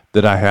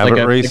 That I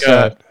haven't raced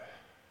at?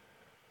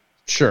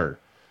 Sure.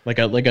 Like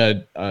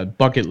a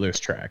bucket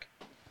list track.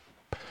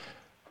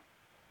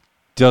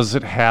 Does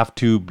it have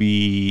to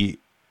be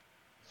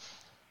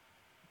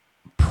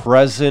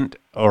present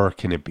or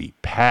can it be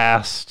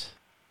past?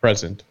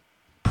 Present.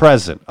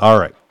 Present. All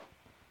right.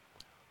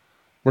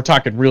 We're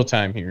talking real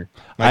time here.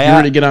 Like you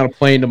were to get on a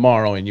plane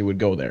tomorrow and you would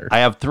go there. I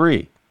have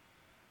 3.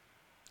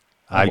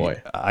 Oh,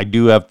 boy. I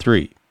do have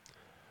 3.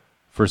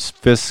 For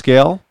fifth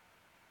scale,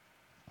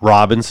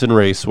 Robinson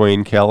Raceway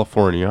in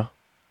California.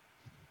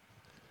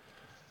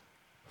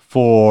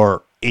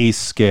 For ace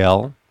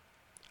scale,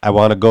 I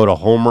want to go to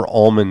Homer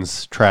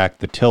Ullman's track,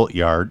 the Tilt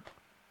Yard.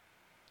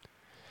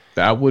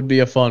 That would be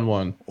a fun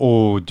one.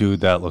 Oh,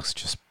 dude, that looks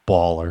just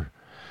baller.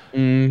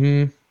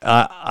 Mm-hmm.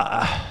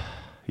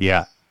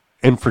 Yeah.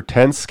 And for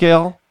 10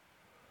 scale,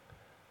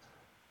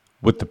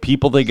 with the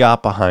people they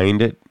got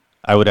behind it,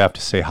 I would have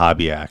to say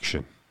Hobby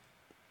Action.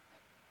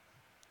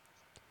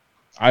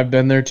 I've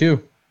been there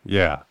too.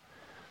 Yeah.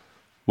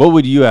 What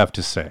would you have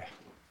to say?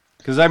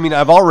 Because, I mean,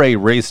 I've already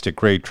raced at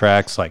great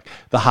tracks. Like,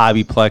 the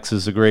Hobbyplex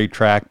is a great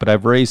track, but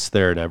I've raced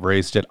there, and I've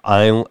raced at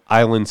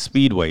Island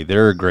Speedway.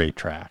 They're a great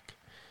track.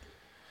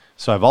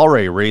 So I've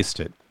already raced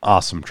at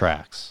awesome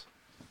tracks.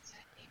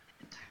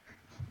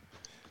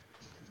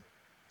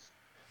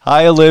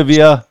 Hi,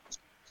 Olivia.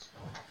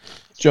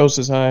 Joe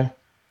says hi.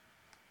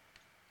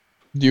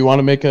 Do you want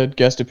to make a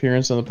guest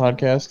appearance on the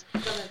podcast?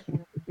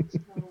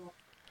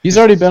 He's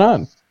already been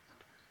on.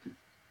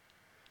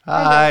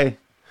 Hi.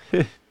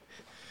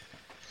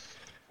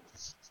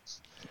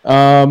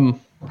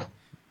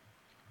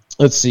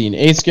 Let's see. An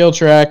 8-scale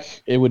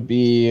track, it would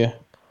be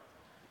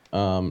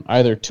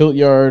either Tilt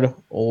Yard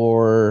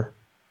or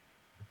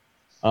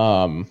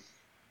where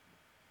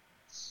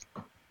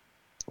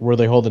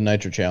they hold the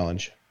Nitro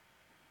Challenge.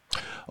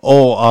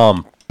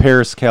 Oh,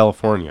 Paris,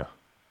 California.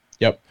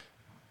 Yep.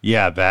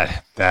 Yeah,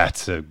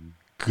 that's a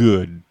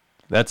good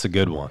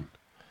one.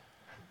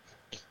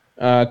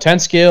 10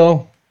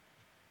 scale.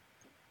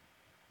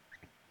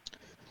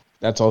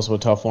 That's also a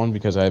tough one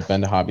because I've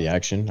been to Hobby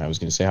Action. I was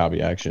going to say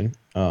Hobby Action.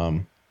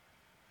 But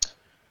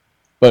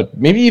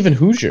maybe even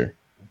Hoosier.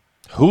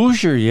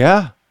 Hoosier,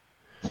 yeah.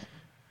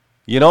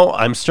 You know,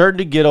 I'm starting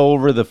to get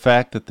over the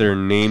fact that they're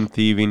name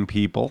thieving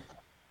people.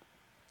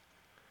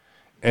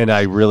 And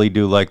I really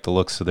do like the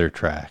looks of their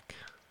track.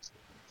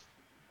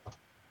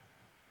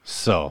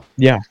 So.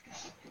 Yeah.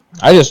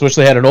 I just wish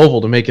they had an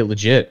oval to make it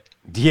legit.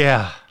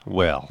 Yeah,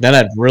 well. Then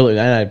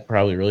I'd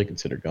probably really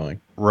consider going.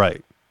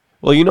 Right.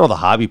 Well, you know the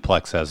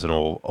Hobbyplex has an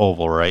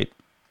oval, right?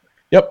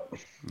 Yep.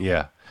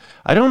 Yeah.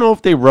 I don't know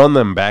if they run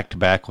them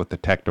back-to-back with the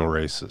techno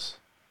races.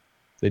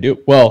 They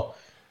do. Well,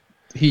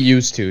 he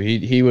used to.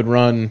 He would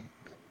run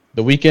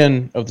the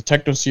weekend of the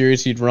techno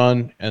series he'd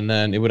run, and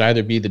then it would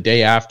either be the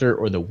day after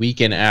or the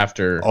weekend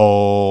after.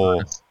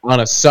 Oh. On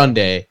a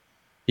Sunday,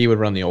 he would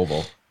run the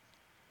oval.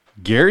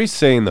 Gary's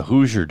saying the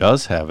Hoosier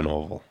does have an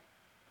oval.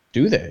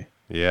 Do they?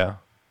 Yeah.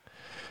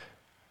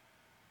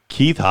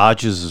 Keith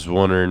Hodges is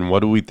wondering, what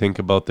do we think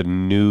about the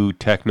new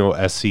Techno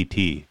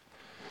SCT?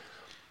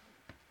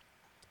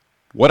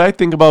 What I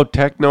think about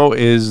Techno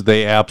is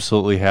they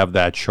absolutely have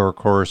that short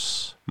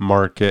course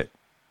market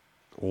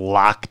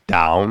locked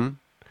down.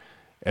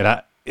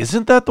 And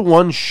isn't that the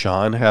one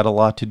Sean had a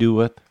lot to do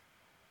with?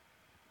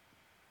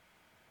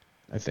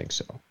 I think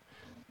so.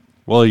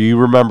 Well, you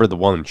remember the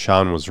one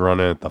Sean was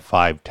running at the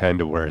 510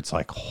 to where it's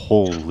like,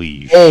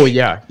 holy Oh,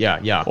 yeah.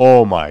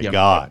 Oh, my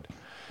God.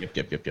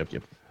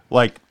 Yep.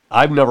 Like,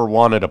 I've never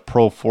wanted a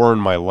Pro 4 in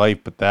my life,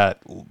 but that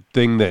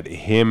thing that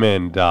him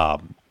and,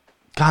 God,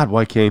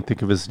 why can't I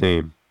think of his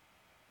name?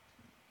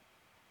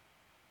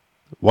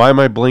 Why am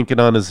I blanking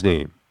on his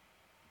name?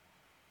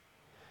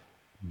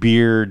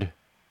 Beard,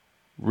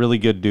 really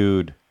good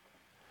dude.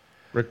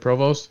 Rick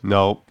Provost?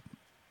 Nope.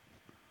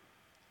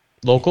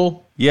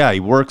 Local? Yeah, he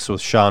works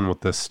with Sean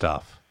with this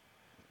stuff.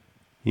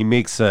 He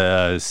makes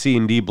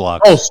C&D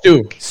blocks. Oh,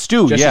 Stu.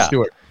 Stu, Jesse yeah.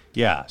 Stewart.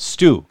 Yeah,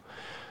 Stu.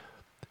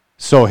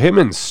 So him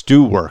and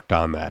Stu worked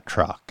on that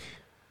truck.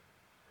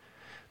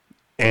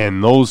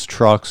 And those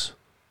trucks,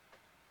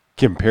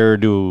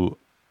 compared to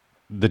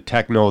the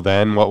Techno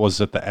then, what was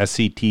it, the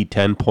SET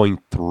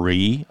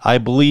 10.3, I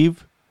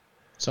believe?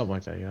 Something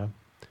like that, yeah.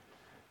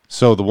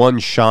 So the one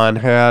Sean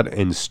had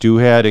and Stu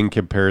had, in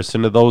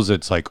comparison to those,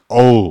 it's like,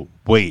 oh,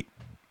 wait,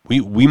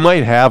 we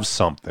might have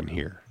something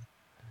here.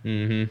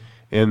 Mm-hmm.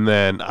 And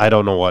then I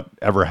don't know what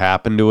ever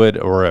happened to it,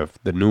 or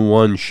if the new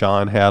one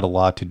Sean had a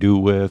lot to do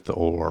with,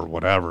 or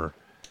whatever.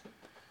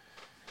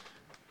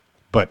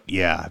 But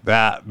yeah,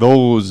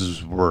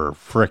 those were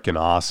freaking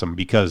awesome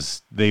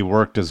because they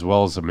worked as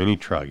well as a mini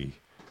truggy.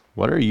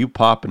 What are you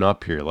popping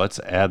up here? Let's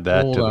add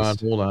that Hold to on,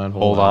 this.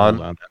 hold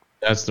on.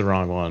 That's the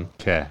wrong one.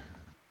 Okay.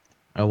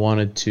 I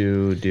wanted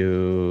to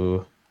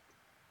do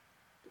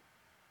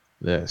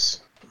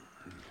this.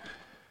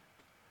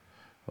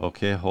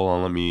 Okay, hold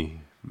on. Let me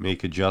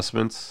make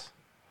adjustments.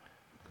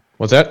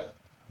 What's that?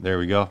 There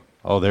we go.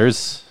 Oh,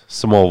 there's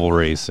some oval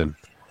racing.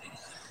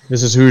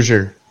 This is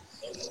Hoosier.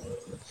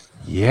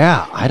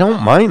 Yeah, I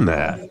don't mind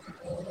that.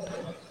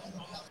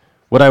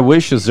 What I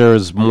wish is there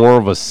was more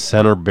of a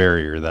center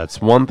barrier. That's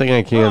one thing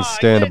I can't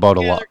stand about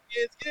a lot.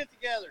 Kids, get it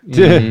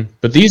together.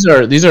 But these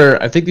are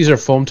I think these are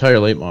foam tire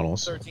late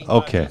models. 13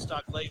 Okay.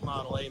 stock late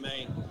model,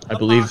 amen. I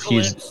believe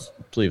Apocalypse.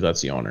 believe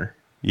that's the owner.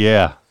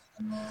 Yeah.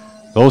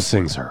 Those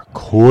things are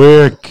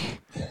quick.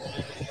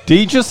 Did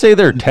he just say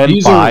they're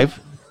 10.5?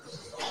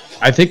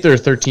 I think they're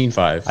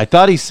 13.5. I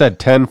thought he said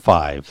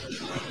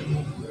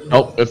 10.5.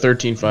 Oh, they're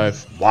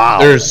 13.5. Wow.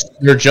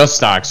 They're just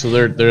stock, so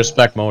they're a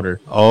spec motor.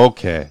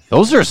 Okay.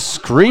 Those are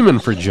screaming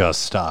for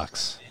just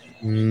stocks.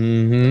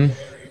 Mm-hmm.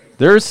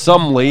 There's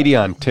some lady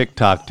on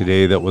TikTok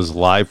today that was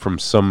live from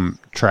some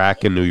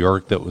track in New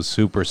York that was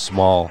super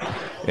small.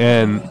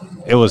 And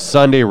it was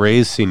Sunday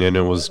racing, and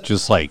it was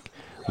just like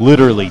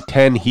literally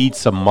 10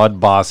 heats of Mud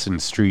Boss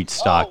and street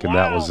stock, and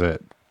that was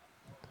it.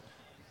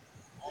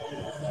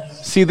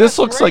 See, this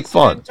looks like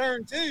fun.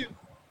 Turn 2.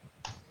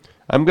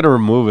 I'm going to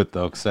remove it,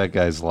 though, because that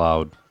guy's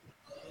loud.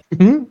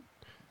 I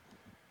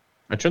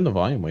turned the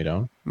volume way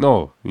down.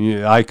 No,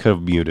 yeah, I could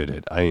have muted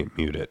it. I ain't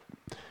mute it.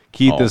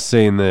 Keith is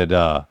saying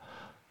that,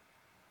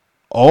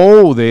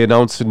 they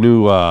announced a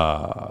new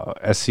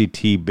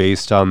SCT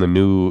based on the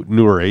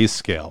newer A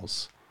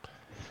scales.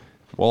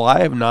 Well, I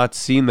have not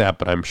seen that,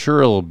 but I'm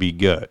sure it'll be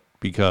good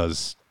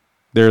because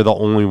they're the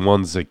only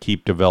ones that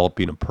keep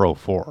developing a Pro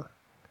 4.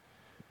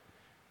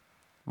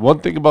 One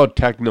thing about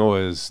Techno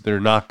is they're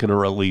not going to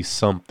release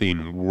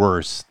something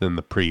worse than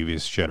the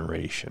previous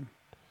generation.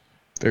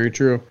 Very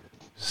true.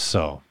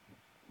 So,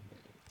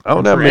 I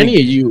don't have For any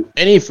of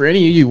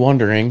you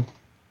wondering,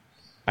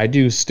 I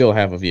do still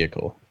have a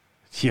vehicle.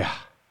 Yeah.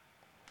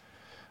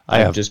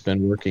 I've just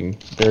been working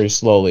very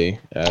slowly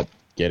at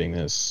getting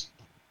this.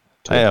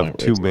 I have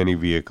too many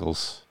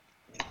vehicles.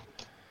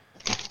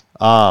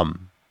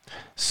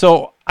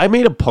 So I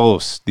made a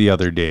post the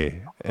other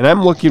day, and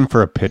I'm looking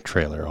for a pit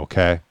trailer,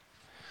 okay?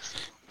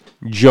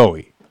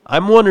 Joey,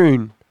 I'm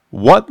wondering,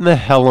 what in the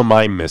hell am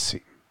I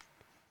missing?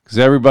 Because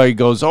everybody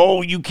goes,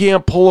 oh, you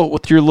can't pull it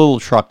with your little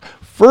truck.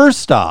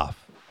 First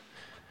off,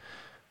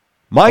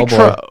 my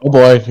truck... Oh,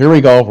 boy. Here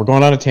we go. We're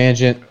going on a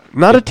tangent.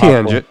 Not a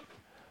tangent.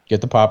 Get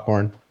the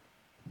popcorn.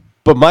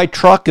 But my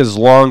truck is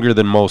longer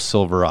than most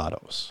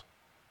Silverados.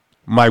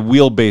 My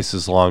wheelbase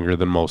is longer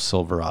than most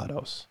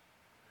Silverados.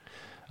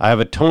 I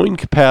have a towing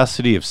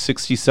capacity of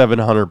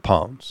 6,700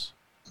 pounds.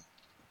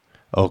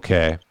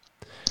 Okay.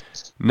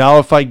 Now,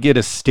 if I get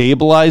a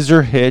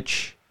stabilizer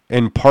hitch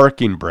and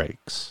parking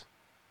brakes,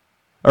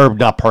 or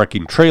not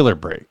parking, trailer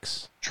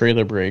brakes.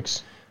 Trailer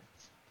brakes.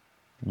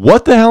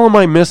 What the hell am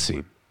I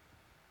missing?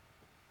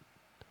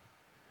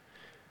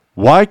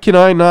 Why can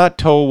I not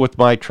tow with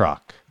my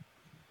truck?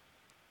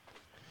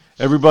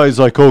 Everybody's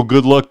like, oh,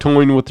 good luck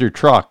towing with your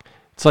truck.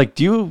 It's like,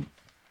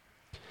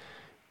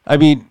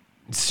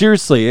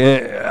 seriously,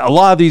 a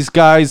lot of these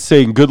guys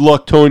saying good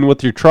luck towing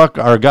with your truck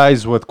are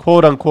guys with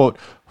quote unquote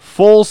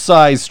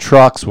full-size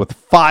trucks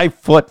with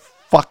 5-foot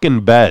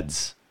fucking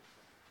beds.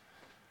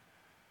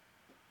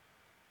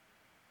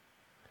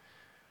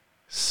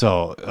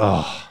 So,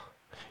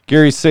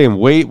 Gary's saying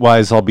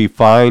weight-wise I'll be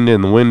fine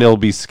and the wind will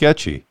be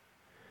sketchy.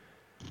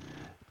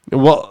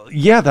 Well,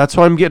 yeah, that's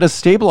why I'm getting a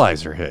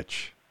stabilizer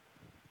hitch.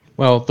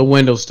 Well, the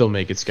wind will still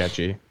make it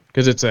sketchy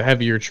because it's a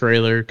heavier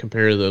trailer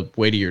compared to the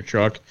weight of your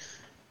truck.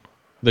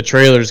 The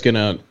trailer's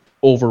gonna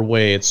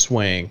overweigh its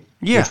swaying,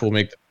 which will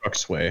make the truck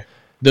sway.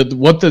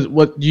 What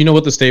do you know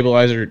what the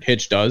stabilizer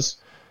hitch does?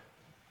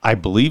 I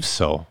believe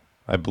so.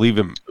 I believe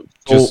him.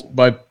 So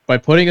by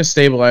putting a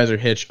stabilizer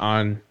hitch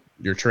on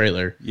your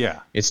trailer,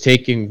 it's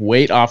taking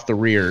weight off the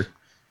rear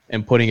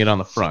and putting it on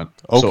the front.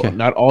 Okay. So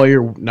not all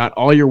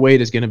your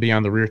weight is going to be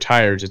on the rear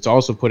tires. It's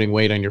also putting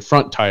weight on your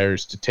front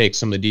tires to take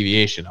some of the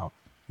deviation out.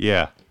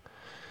 Yeah.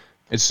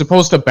 It's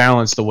supposed to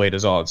balance the weight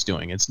is all it's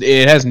doing.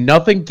 It has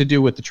nothing to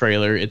do with the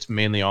trailer. It's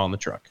mainly all in the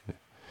truck.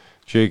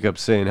 Jacob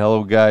saying,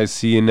 hello, guys.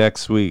 See you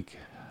next week.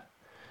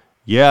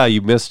 Yeah,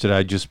 you missed it.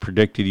 I just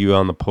predicted you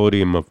on the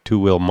podium of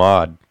two-wheel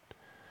mod.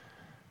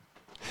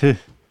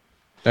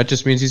 That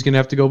just means he's going to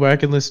have to go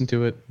back and listen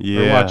to it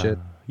or watch it.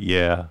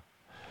 Yeah.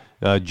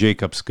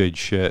 Jacob's good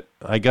shit.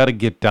 I got to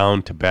get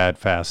down to Bad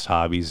Fast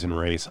Hobbies and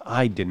race.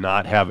 I did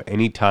not have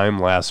any time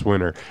last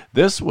winter.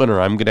 This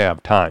winter, I'm going to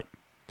have time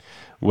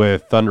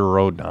with Thunder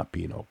Road not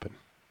being open.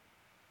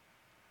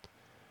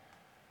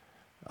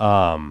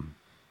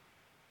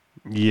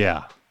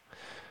 Yeah.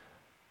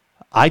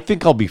 I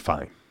think I'll be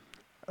fine.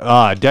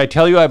 Did I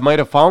tell you I might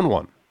have found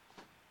one?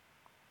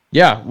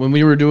 Yeah, when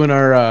we were doing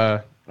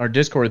our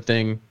Discord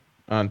thing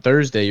on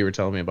Thursday, you were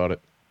telling me about it.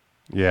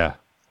 Yeah.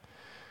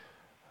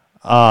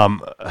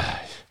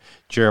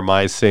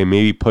 Jeremiah's saying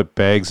maybe put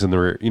bags in the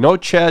rear. You know,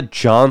 Chad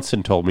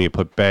Johnson told me to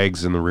put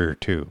bags in the rear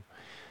too.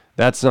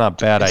 That's not a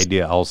bad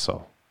idea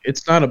also.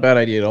 It's not a bad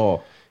idea at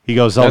all. He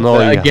goes, oh no.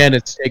 Again,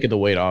 it's taking the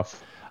weight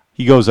off.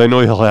 He goes, I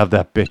know you'll have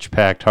that bitch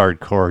packed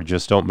hardcore.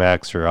 Just don't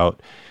max her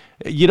out.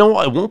 You know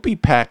what? It won't be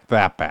packed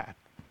that bad.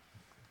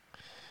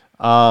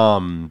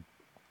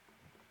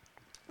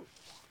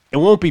 It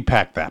won't be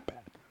packed that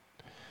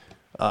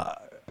bad.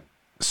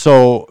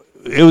 So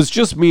it was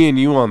just me and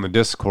you on the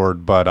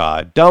Discord,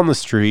 but down the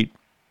street,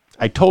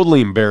 I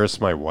totally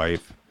embarrassed my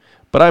wife,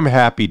 but I'm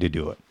happy to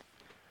do it.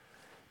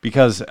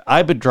 Because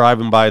I've been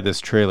driving by this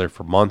trailer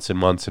for months and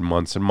months and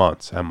months and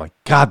months. I'm like,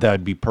 God, that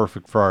would be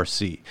perfect for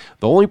RC.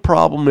 The only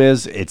problem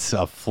is it's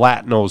a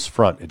flat nose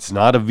front. It's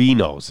not a V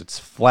nose. It's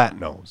flat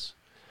nose.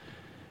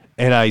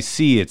 And I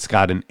see it's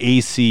got an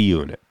AC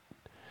unit.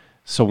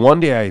 So one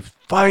day I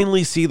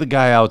finally see the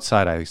guy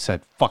outside. I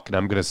said, fuck it,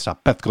 I'm going to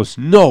stop. Beth goes,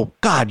 no,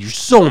 God, you're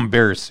so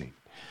embarrassing.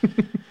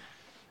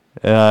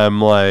 And I'm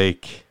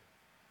like,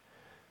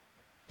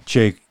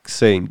 Jake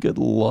saying, good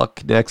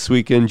luck next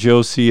weekend,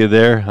 Joe. See you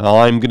there.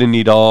 I'm going to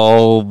need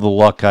all the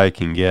luck I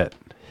can get.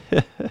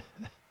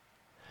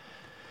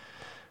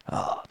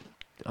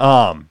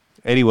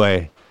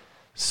 Anyway,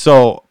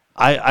 so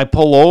I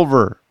pull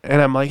over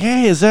and I'm like,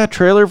 hey, is that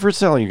trailer for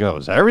sale? He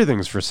goes,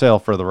 everything's for sale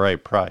for the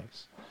right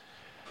price.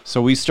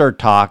 So we start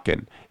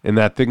talking, and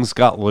that thing's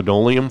got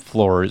linoleum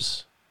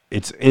floors.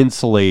 It's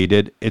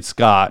insulated. It's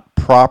got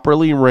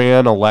properly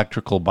ran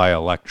electrical by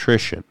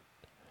electrician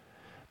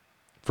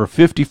for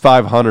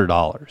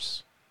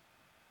 $5,500.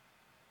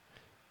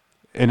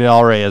 And it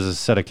already has a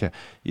set of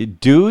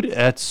dude,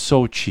 that's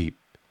so cheap.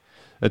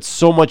 That's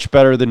so much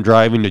better than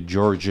driving to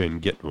Georgia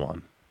and getting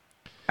one.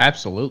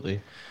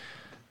 Absolutely.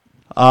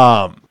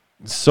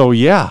 So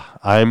yeah,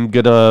 I'm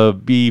gonna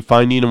be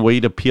finding a way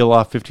to peel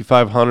off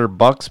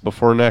 $5,500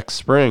 before next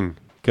spring,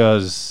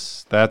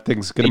 because that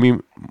thing's gonna be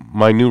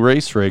my new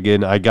race rig,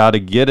 and I gotta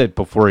get it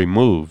before he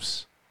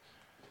moves.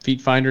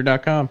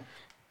 Feetfinder.com.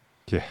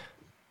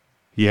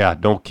 Yeah,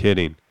 no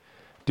kidding,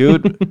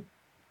 dude.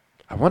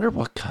 I wonder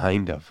what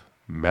kind of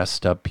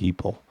messed up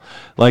people,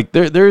 like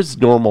there's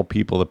normal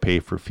people that pay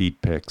for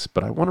feet pics,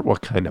 but I wonder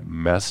what kind of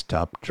messed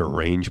up,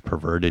 deranged,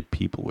 perverted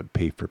people would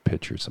pay for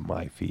pictures of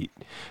my feet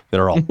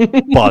that are all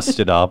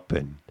busted up.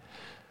 And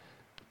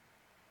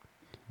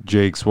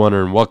Jake's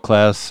wondering what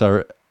class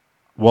are.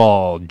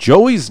 Well,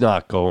 Joey's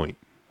not going.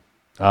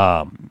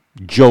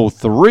 Joe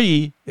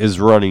 3 is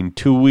running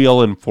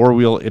 2-wheel and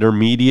 4-wheel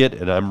intermediate,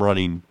 and I'm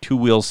running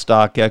 2-wheel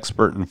stock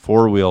expert and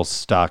 4-wheel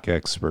stock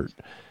expert.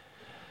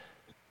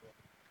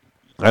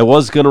 I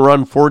was going to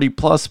run 40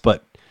 plus,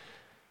 but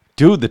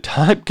dude, the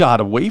time got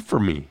away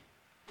from me.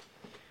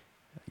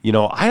 You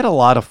know, I had a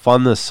lot of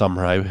fun this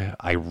summer.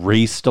 I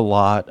raced a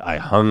lot. I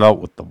hung out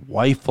with the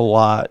wife a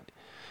lot.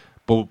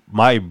 But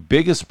my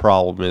biggest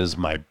problem is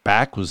my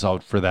back was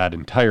out for that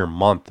entire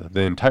month.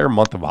 The entire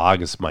month of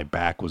August, my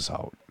back was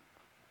out.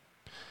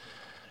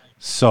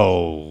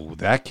 So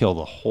that killed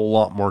a whole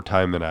lot more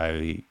time than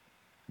I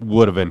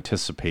would have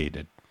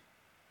anticipated.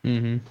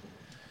 Mm-hmm.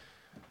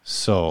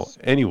 So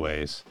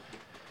anyways,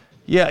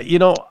 yeah, you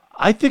know,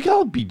 I think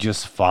I'll be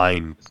just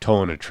fine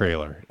towing a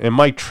trailer. And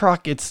my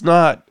truck, it's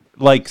not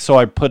like, so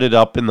I put it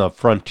up in the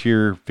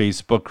Frontier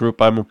Facebook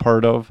group I'm a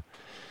part of.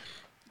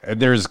 And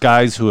there's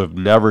guys who have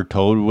never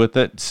towed with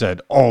it said,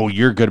 oh,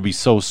 you're going to be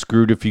so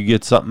screwed if you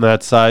get something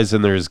that size.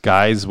 And there's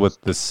guys with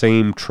the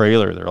same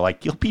trailer. They're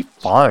like, you'll be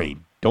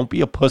fine. Don't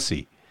be a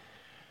pussy.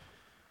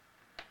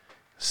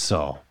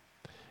 So,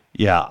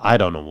 yeah, I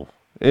don't know.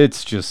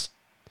 It's just,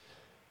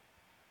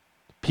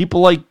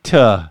 people like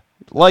to,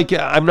 like,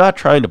 I'm not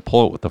trying to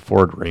pull it with the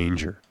Ford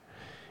Ranger,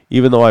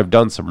 even though I've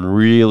done some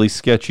really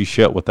sketchy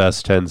shit with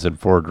S10s and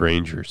Ford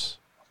Rangers.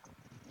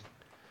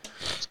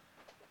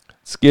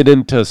 Let's get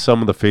into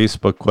some of the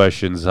Facebook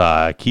questions.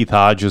 Keith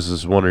Hodges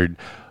has wondered,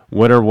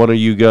 when are one of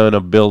you going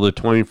to build a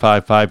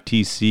 25.5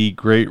 TC?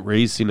 Great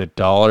racing at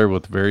dollar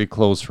with very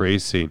close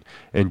racing.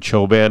 And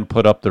Choban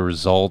put up the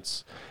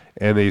results,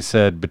 and they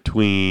said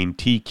between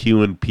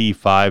TQ and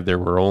P5, there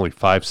were only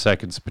 5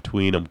 seconds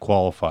between them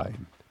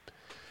qualifying.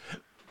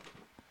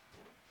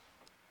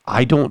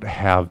 I don't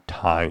have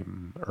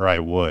time, or I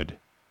would.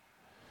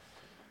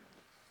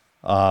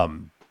 I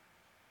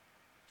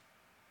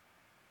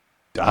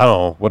don't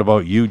know. What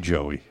about you,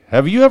 Joey?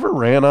 Have you ever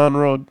ran on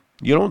road?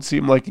 You don't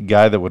seem like a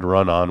guy that would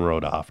run on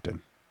road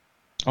often.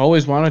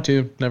 Always wanted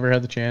to, never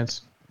had the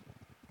chance.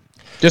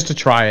 Just to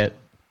try it.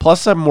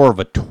 Plus, I'm more of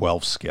a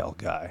 12 scale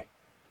guy.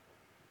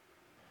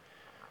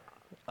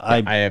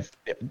 I have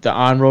the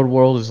on-road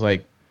world is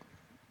like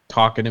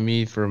talking to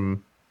me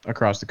from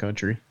across the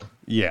country.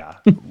 Yeah.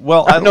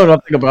 Well, I know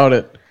nothing about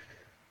it.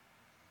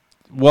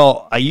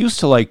 Well, I used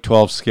to like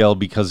 12 scale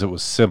because it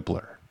was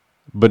simpler.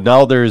 But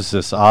now there's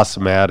this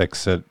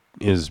Awesomatics that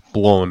is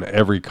blowing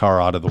every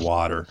car out of the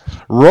water.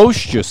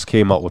 Roche just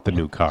came out with a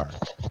new car.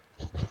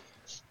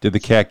 Did the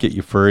cat get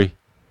you furry?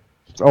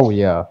 Oh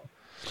yeah.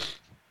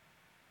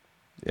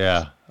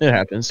 Yeah. It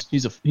happens.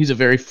 He's a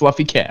very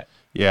fluffy cat.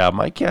 Yeah,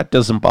 my cat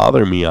doesn't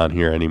bother me on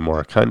here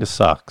anymore. Kind of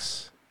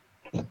sucks.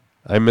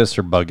 I miss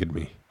her bugging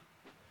me.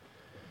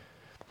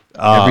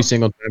 Every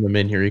single time I'm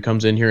in here, he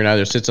comes in here and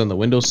either sits on the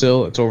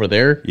windowsill, it's over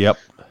there, Yep.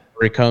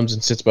 or he comes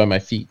and sits by my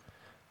feet.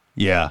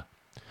 Yeah.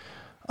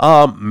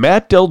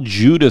 Matt Del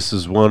Judas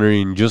is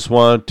wondering, just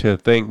want to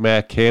thank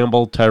Matt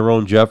Campbell,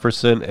 Tyrone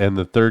Jefferson, and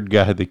the third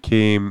guy that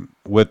came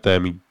with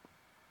them. He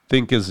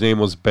think his name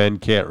was Ben,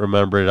 can't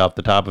remember it off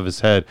the top of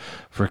his head,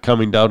 for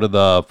coming down to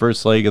the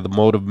first leg of the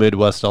Motive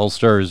Midwest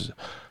All-Stars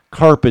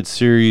Carpet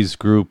Series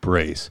group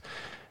race.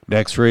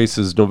 Next race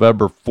is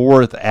November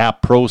 4th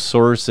at Pro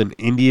Source in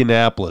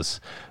Indianapolis.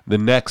 The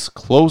next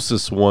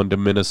closest one to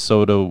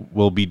Minnesota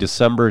will be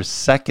December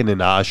 2nd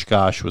in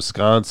Oshkosh,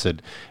 Wisconsin.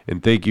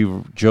 And thank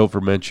you, Joe,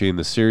 for mentioning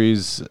the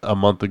series a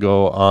month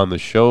ago on the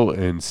show,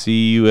 and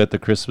see you at the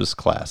Christmas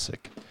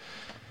Classic.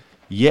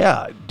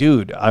 Yeah,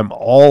 dude, I'm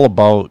all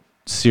about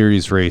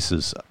series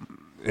races.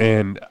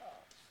 And,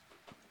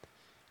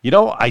 you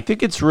know, I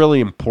think it's really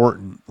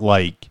important,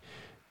 like,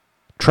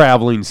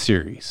 traveling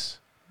series.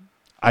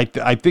 I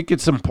think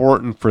it's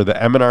important for the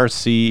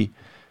MNRC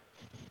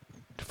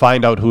to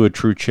find out who a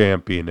true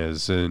champion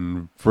is,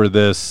 and for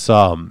this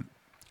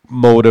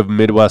Motive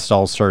Midwest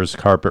All-Stars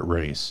carpet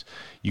race,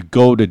 you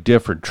go to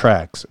different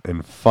tracks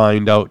and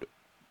find out,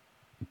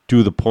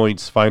 do the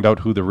points, find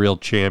out who the real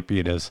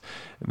champion is.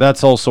 And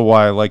that's also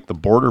why I like the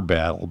border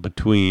battle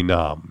between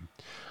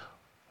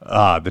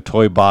the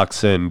Toy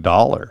Box and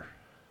Dollar.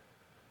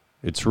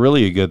 It's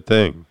really a good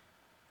thing.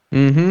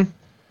 Mm-hmm.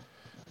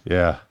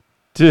 Yeah.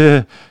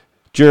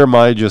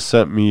 Jeremiah just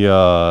sent me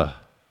a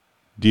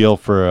deal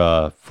for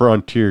a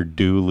Frontier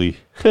dually.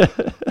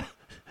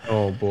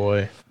 Oh,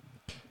 boy.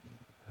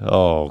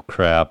 Oh,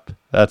 crap.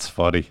 That's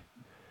funny.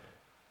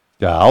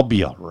 Yeah, I'll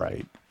be all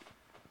right.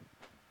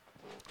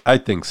 I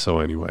think so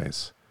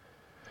anyways.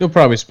 You'll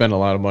probably spend a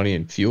lot of money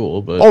in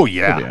fuel, but... Oh,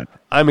 yeah.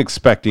 I'm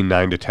expecting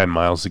 9 to 10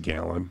 miles a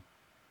gallon.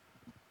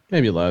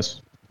 Maybe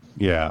less.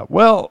 Yeah.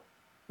 Well,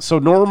 so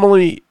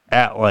normally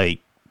at like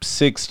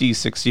 60,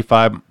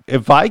 65,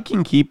 if I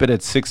can keep it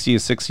at 60 to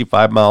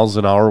 65 miles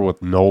an hour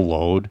with no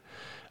load,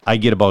 I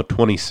get about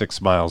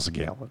 26 miles a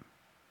gallon.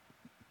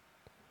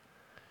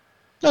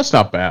 That's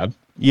not bad.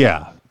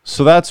 Yeah.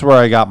 So that's where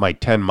I got my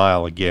 10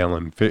 mile a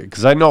gallon,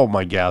 because I know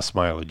my gas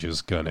mileage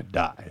is going to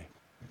die.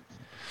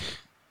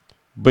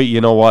 But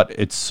you know what?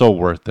 It's so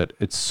worth it.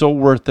 It's so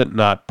worth it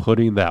not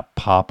putting that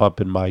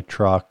pop-up in my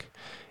truck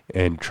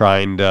and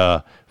trying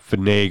to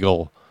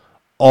finagle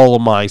all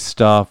of my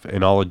stuff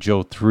and all of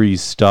Joe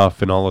 3's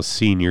stuff and all of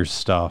Senior's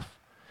stuff.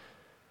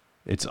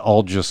 It's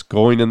all just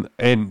going in,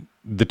 and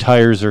the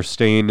tires are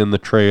staying in the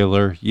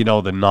trailer. You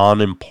know, the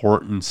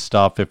non-important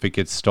stuff, if it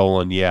gets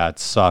stolen, yeah, it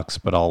sucks,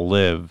 but I'll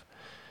live.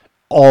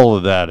 All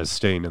of that is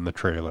staying in the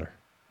trailer.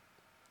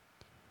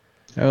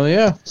 Hell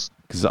yeah.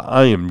 Because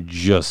I am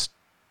just...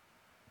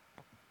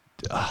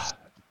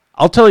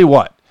 I'll tell you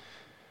what.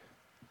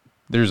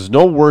 There's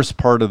no worse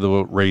part of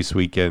the race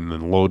weekend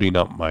than loading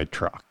up my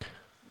truck.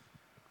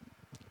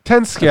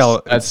 10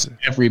 scale... That's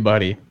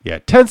everybody. Yeah,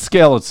 10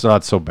 scale, it's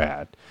not so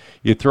bad.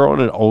 You throw in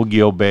an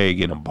Ogio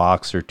bag in a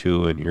box or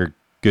two, and you're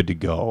good to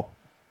go.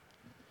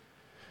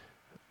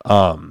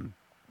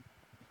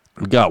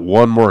 We got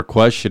one more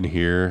question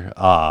here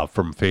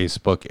from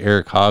Facebook.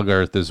 Eric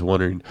Hogarth is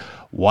wondering,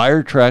 why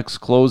are tracks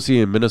closing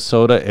in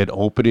Minnesota and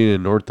opening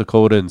in North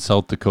Dakota and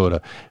South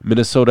Dakota?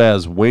 Minnesota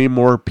has way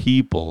more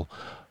people.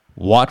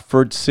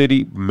 Watford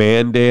City,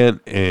 Mandan,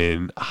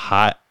 and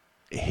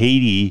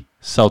Haiti,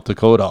 South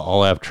Dakota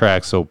all have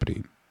tracks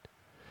opening.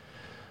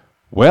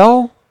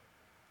 Well,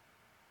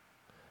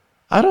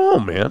 I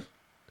don't know,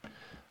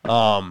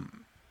 man.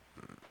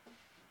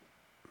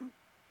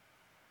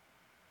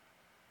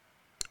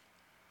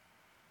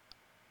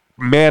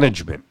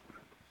 Management.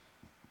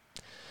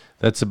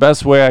 That's the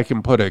best way I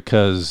can put it,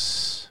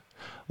 because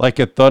like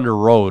at Thunder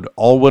Road,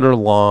 all winter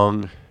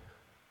long,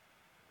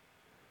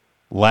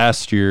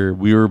 last year,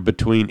 we were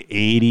between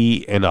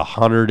 80 and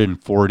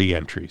 140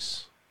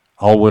 entries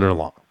all winter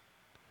long.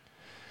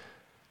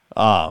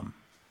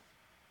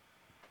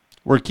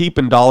 We're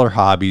keeping Dollar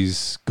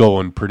Hobbies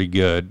going pretty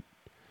good.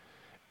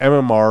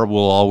 MMR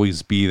will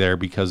always be there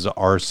because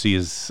RC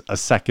is a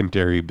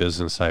secondary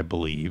business, I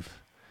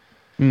believe.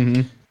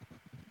 Mm-hmm.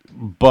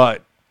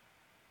 But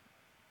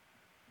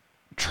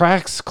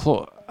tracks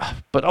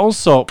but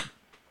also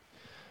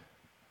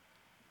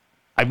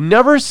I've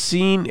never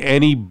seen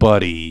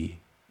anybody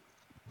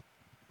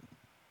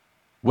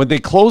when they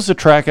close the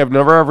track, I've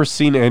never ever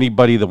seen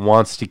anybody that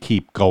wants to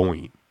keep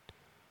going.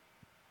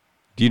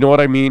 Do you know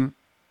what I mean?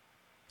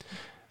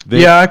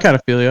 Yeah, I kind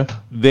of feel you.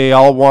 They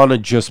all want to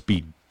just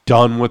be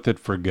done with it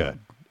for good.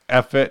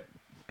 F it.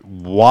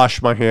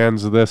 Wash my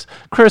hands of this.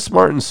 Chris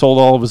Martin sold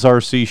all of his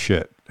RC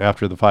shit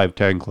after the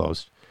 510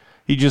 closed.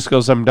 He just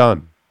goes, I'm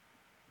done.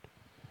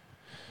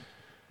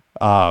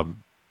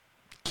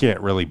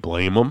 Can't really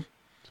blame him.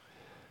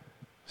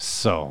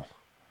 So,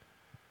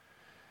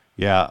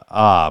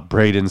 yeah.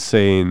 Braden's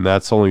saying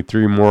that's only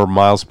 3 more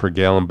miles per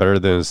gallon better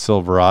than a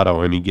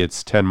Silverado, and he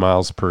gets 10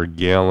 miles per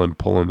gallon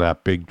pulling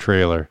that big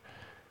trailer.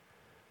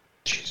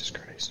 Jesus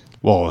Christ.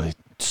 Well,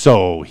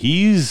 so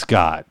he's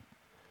got...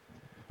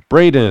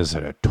 Braden, is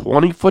it a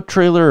 20-foot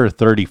trailer or a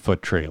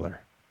 30-foot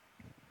trailer?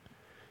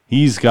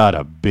 He's got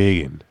a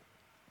big one.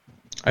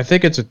 I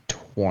think it's a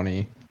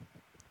 20.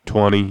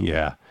 20,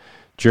 yeah.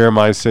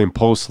 Jeremiah's saying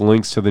post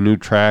links to the new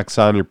tracks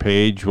on your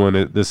page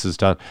when this is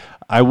done.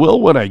 I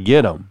will when I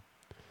get them.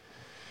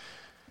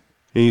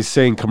 He's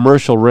saying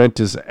commercial rent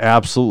is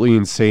absolutely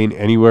insane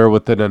anywhere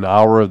within an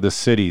hour of the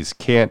cities.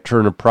 Can't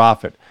turn a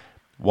profit.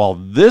 While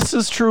this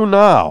is true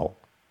now,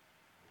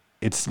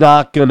 it's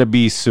not going to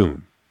be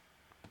soon.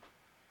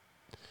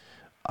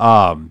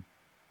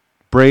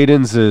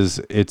 Braden's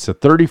it's a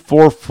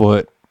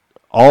 34-foot,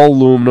 all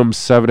aluminum,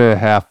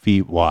 7.5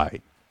 feet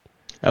wide.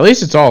 At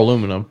least it's all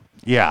aluminum.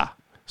 Yeah.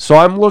 So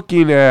I'm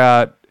looking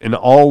at an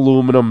all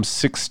aluminum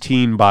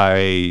 16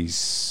 by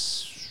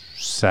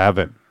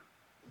 7.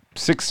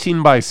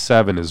 16 by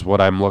 7 is what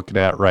I'm looking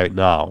at right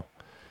now.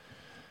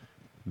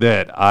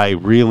 That I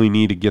really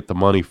need to get the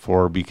money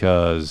for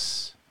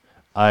because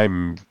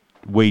I'm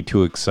way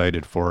too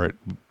excited for it,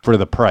 for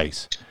the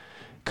price.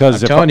 I'm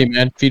telling you,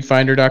 man,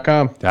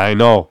 feedfinder.com. I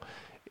know.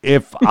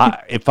 If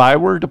I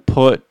were to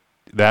put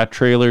that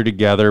trailer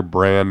together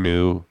brand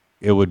new,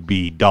 it would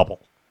be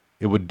double.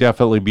 It would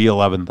definitely be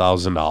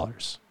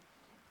 $11,000.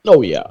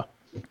 Oh, yeah.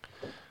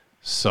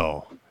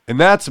 So, and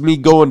that's me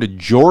going to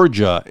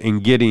Georgia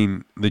and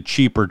getting the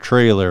cheaper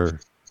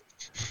trailer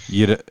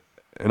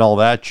and all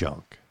that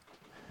junk.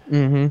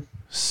 Mm-hmm.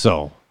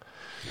 So,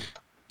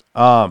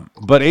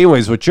 but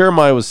anyways, what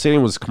Jeremiah was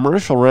saying was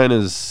commercial rent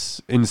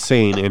is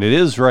insane, and it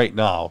is right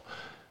now.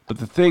 But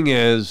the thing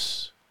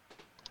is,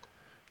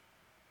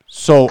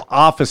 so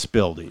office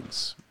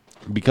buildings,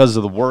 because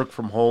of the work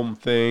from home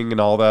thing and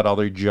all that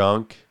other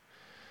junk,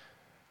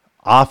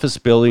 office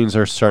buildings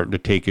are starting to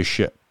take a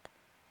shit.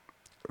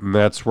 And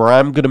that's where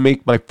I'm going to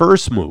make my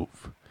first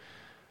move.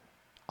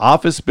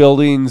 Office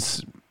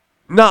buildings,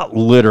 not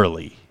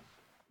literally.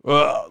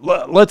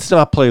 Let's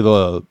not play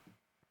the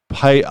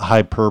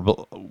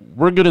hyperbole.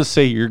 We're going to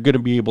say you're going to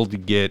be able to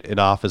get an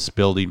office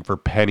building for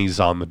pennies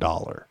on the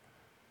dollar.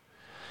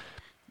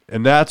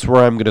 And that's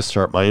where I'm going to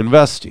start my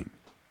investing.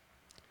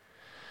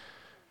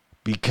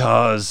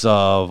 Because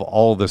of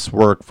all this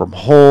work from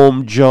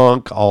home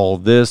junk, all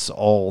this,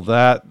 all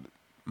that,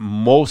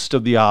 most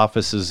of the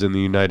offices in the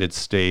United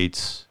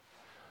States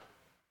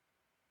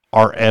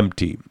are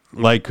empty.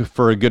 Like,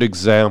 for a good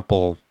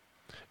example,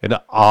 an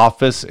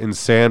office in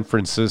San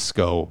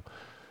Francisco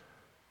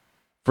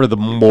for the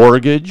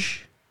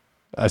mortgage.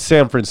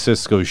 San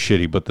Francisco is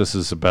shitty, but this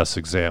is the best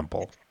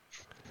example.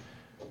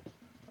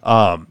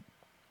 For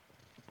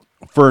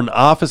an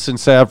office in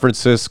San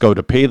Francisco,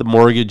 to pay the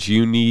mortgage,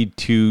 you need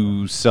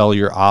to sell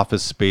your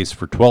office space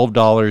for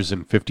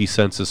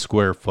 $12.50 a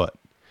square foot.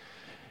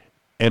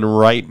 And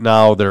right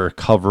now, they're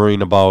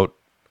covering about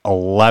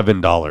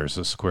 $11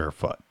 a square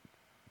foot.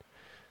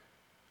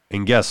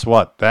 And guess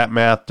what? That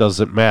math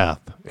doesn't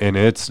math. And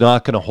it's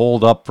not going to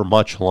hold up for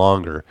much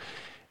longer.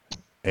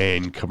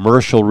 And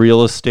commercial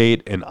real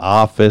estate and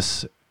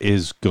office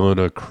is going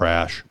to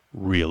crash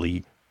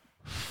really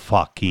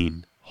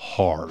fucking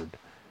hard.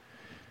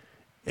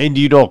 And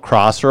you know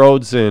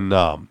Crossroads and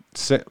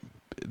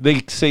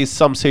they say,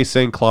 some say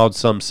St. Cloud,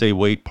 some say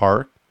Waite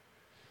Park.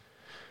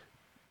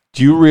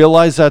 Do you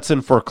realize that's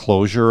in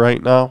foreclosure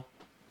right now?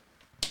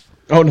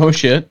 Oh, no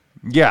shit.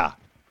 Yeah.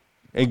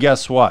 And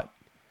guess what?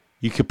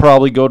 You could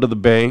probably go to the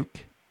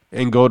bank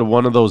and go to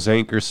one of those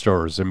anchor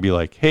stores and be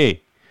like,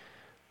 hey,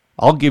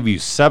 I'll give you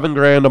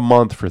 $7,000 a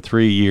month for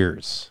 3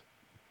 years.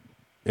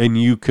 And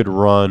you could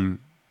run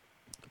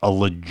a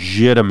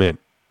legitimate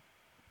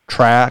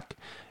track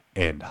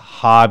and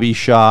hobby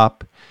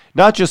shop.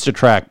 Not just a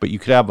track, but you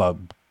could have a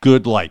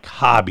good, like,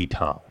 hobby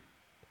town.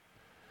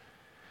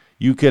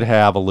 You could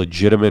have a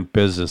legitimate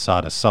business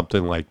out of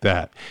something like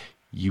that.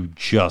 You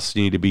just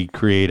need to be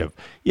creative.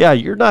 Yeah,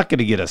 you're not going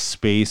to get a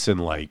space in,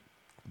 like,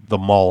 the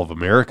Mall of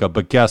America,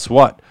 but guess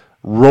what?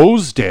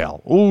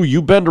 Rosedale. Oh,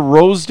 you been to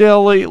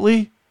Rosedale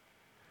lately?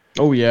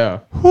 Oh,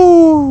 yeah.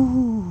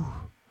 Whoo.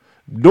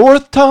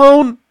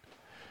 Northtown?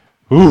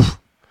 Oof.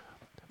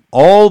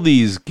 All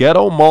these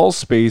ghetto mall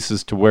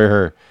spaces to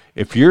where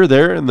if you're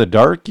there in the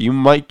dark, you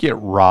might get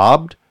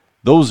robbed.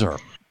 Those are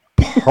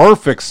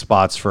perfect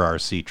spots for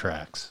RC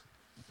tracks.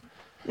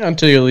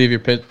 Until you leave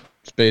your pit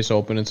space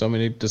open and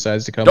somebody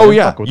decides to come. Oh in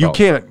yeah,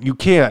 and you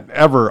can't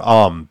ever.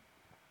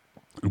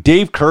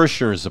 Dave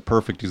Kirshner is a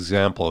perfect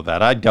example of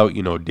that. I doubt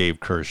you know Dave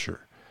Kirshner.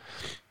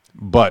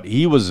 but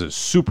he was a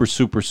super,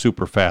 super,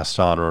 super fast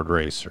on-road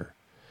racer.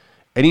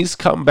 And he's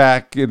come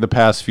back in the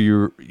past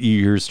few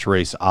years to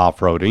race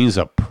off-road, and he's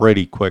a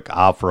pretty quick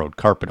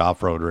carpet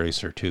off-road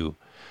racer too.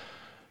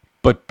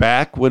 But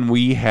back when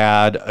we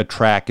had a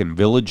track in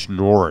Village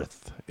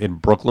North in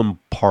Brooklyn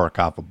Park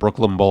off of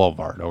Brooklyn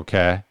Boulevard,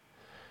 okay?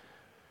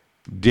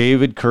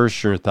 David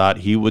Kirshner thought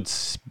he would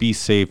be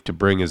safe to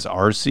bring his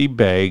RC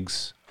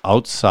bags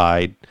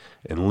outside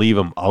and leave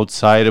them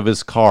outside of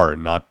his car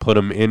and not put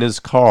them in his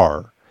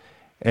car.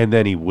 And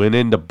then he went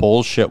into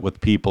bullshit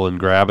with people and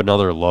grab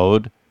another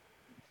load.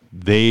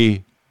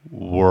 They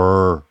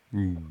were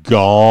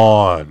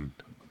gone.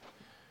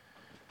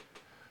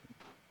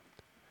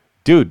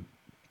 Dude,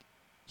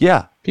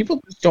 yeah.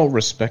 People just don't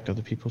respect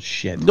other people's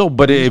shit. No,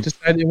 but they just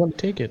decide they want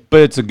to take it.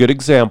 But it's a good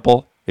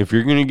example. If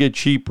you're going to get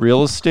cheap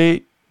real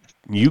estate,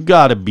 you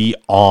got to be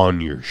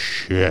on your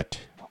shit.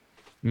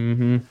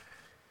 Mm-hmm.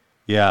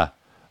 Yeah.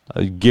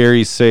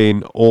 Gary's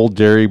saying old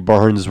dairy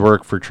barns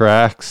work for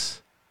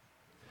tracks.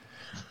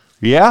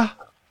 Yeah.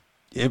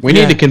 We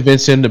need to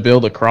convince him to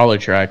build a crawler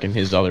track in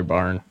his other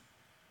barn.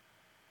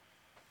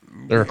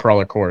 Or a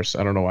crawler course.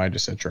 I don't know why I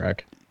just said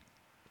track.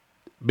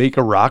 Make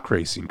a rock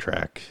racing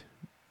track.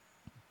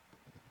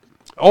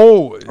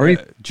 Oh,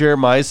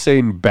 Jeremiah's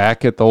saying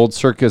back at the old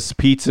Circus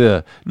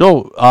Pizza.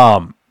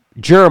 No,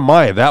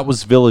 Jeremiah, that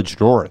was Village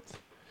North.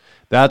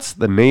 That's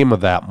the name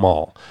of that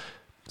mall.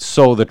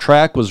 So the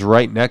track was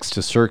right next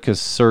to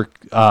Circus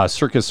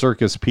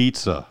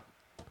Pizza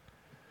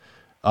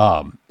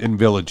in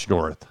Village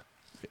North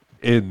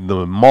in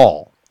the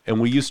mall. And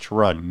we used to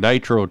run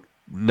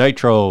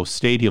Nitro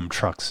Stadium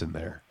trucks in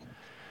there.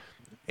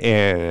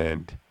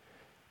 And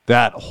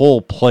that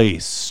whole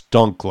place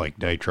stunk like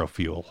nitro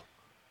fuel.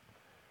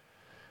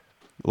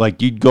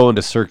 Like you'd go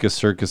into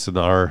Circus in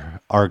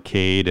the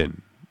arcade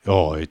and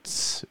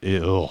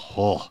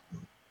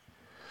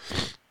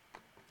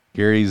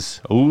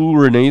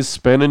Renee's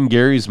spending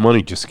Gary's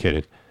money. Just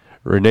kidding.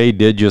 Renee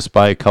did just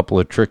buy a couple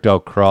of tricked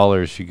out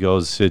crawlers. She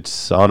goes,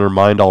 it's on her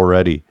mind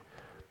already.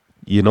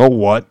 You know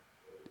what?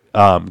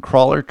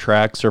 Crawler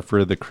tracks are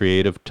for the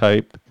creative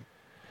type.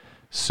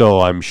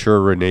 So I'm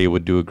sure Renee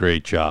would do a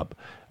great job.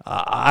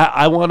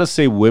 I want to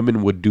say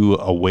women would do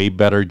a way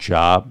better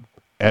job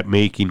at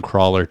making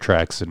crawler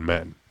tracks than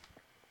men.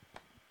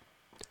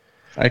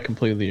 I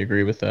completely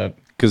agree with that.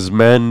 Because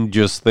men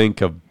just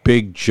think of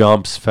big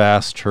jumps,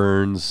 fast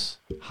turns,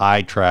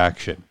 high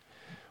traction.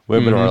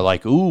 Women are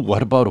like, ooh,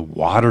 what about a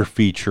water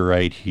feature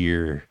right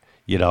here?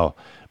 You know,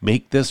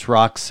 make this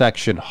rock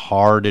section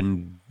hard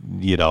and,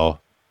 you know.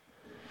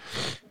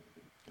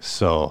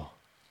 So,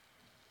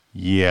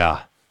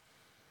 yeah.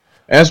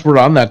 As we're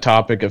on that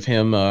topic of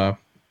him, I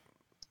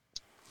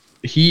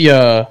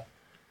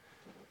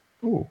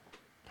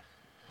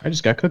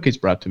just got cookies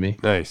brought to me.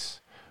 Nice.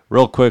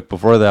 Real quick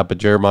before that, but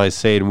Jeremiah's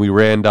saying we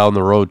ran down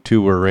the road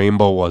to where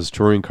Rainbow was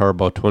touring car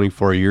about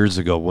 24 years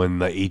ago when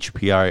the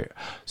HPI.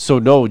 So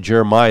no,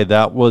 Jeremiah,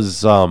 that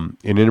was in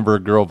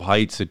Inverg Grove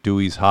Heights at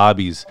Dewey's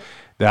Hobbies.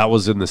 That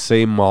was in the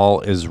same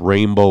mall as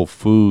Rainbow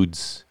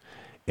Foods,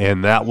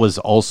 and that was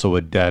also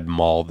a dead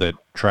mall that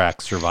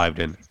track survived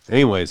in.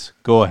 Anyways,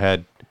 go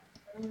ahead,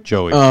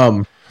 Joey.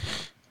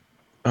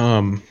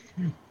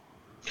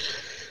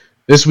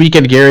 This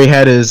weekend, Gary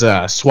had his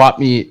swap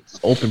meet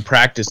open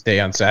practice day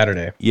on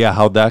Saturday. Yeah,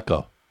 how'd that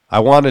go? I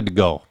wanted to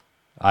go.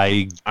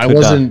 I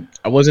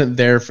wasn't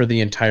there for the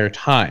entire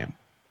time.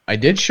 I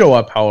did show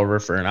up, however,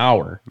 for an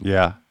hour.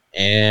 Yeah.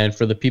 And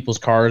for the people's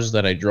cars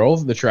that I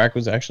drove, the track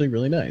was actually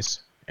really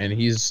nice. And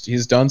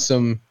he's done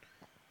some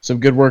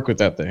good work with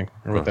that thing,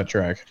 or with that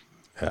track.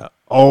 Yeah.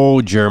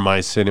 Oh,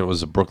 Jeremiah said it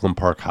was a Brooklyn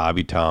Park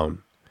hobby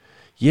town.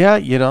 Yeah,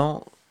 you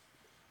know.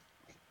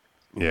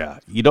 Yeah,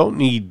 you don't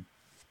need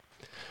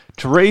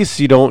to race.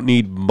 You don't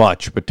need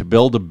much, but to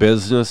build a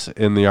business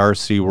in the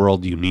RC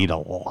world, you need a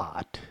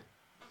lot.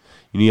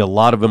 You need a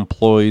lot of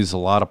employees, a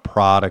lot of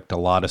product, a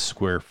lot of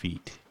square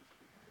feet.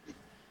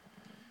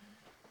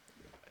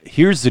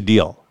 Here's the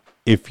deal.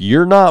 If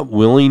you're not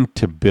willing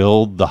to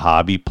build the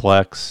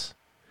Hobbyplex,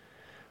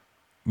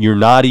 you're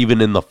not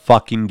even in the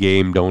fucking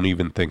game. Don't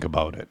even think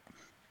about it.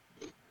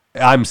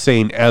 I'm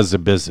saying as a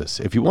business.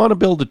 If you want to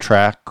build a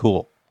track,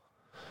 cool.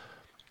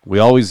 We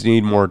always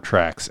need more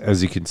tracks,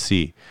 as you can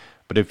see.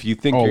 But if you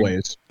think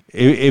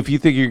if you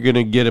think you're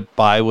gonna get it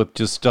by with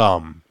just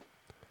a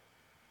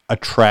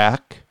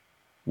track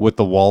with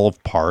the wall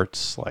of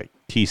parts like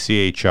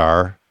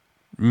TCHR,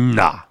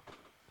 nah.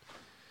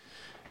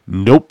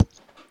 Nope.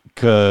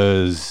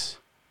 Because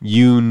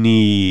you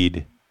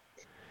need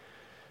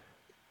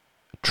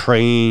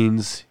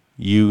trains,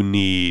 you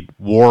need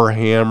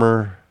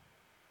Warhammer,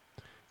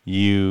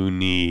 you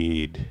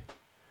need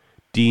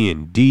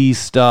D&D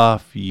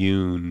stuff,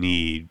 you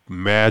need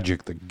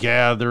Magic the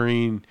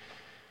Gathering.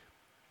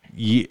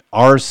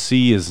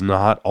 RC is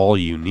not all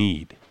you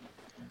need.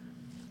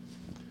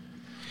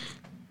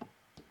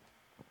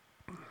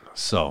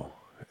 So,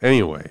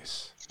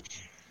 anyways.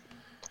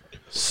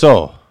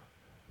 So,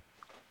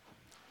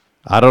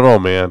 I don't know,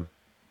 man.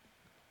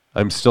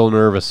 I'm still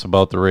nervous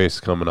about the race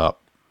coming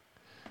up.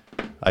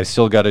 I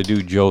still got to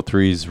do Joe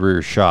 3's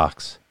rear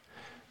shocks.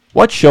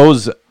 What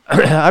shows?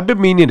 I've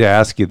been meaning to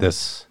ask you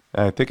this.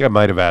 I think I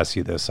might have asked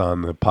you this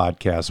on the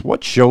podcast.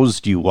 What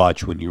shows do you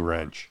watch when you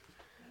wrench?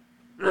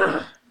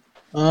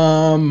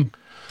 So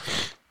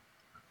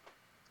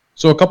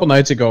a couple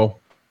nights ago,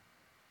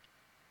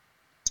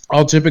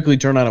 I'll typically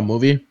turn on a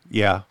movie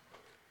Yeah.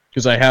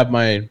 because I have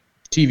my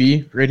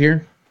TV right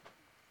here,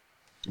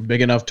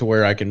 big enough to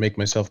where I can make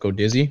myself go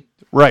dizzy.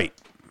 Right.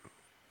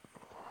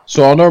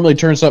 So I'll normally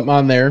turn something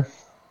on there.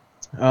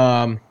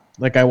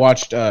 Like I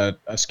watched a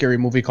scary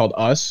movie called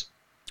Us.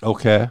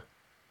 Okay.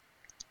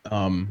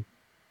 And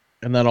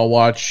then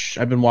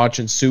I've been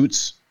watching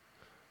Suits.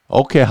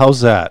 Okay,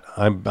 how's that?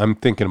 I'm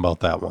thinking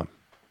about that one.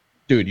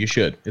 Dude, you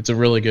should. It's a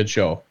really good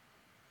show.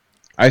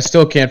 I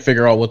still can't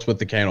figure out what's with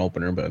the can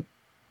opener, but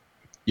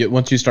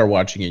once you start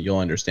watching it, you'll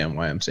understand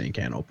why I'm saying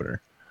can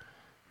opener.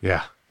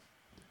 Yeah.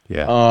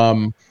 Yeah.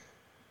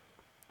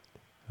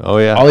 Oh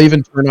yeah. I'll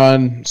even turn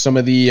on some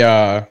of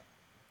the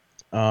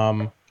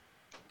Come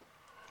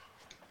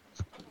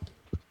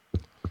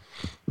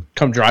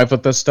Drive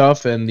With Us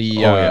stuff and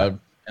the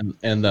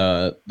and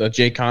the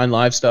Jay Con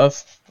live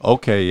stuff.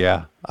 Okay,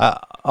 yeah.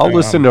 I'll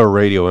listen to a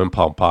Radio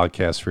Impound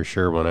podcast for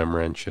sure when I'm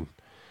wrenching.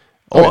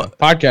 Oh,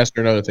 podcast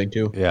are another thing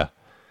too. Yeah.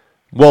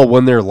 Well,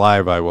 when they're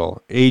live, I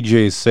will.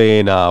 AJ's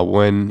saying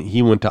when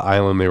he went to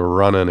Island, they were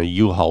running a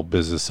U-Haul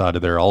business out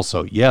of there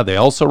also. Yeah, they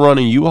also run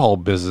a U-Haul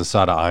business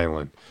out of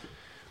Island.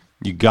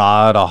 You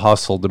gotta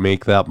hustle to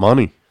make that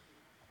money.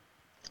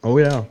 Oh,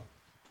 yeah.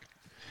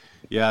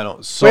 Yeah, I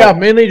don't. So yeah,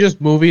 mainly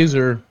just movies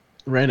or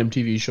random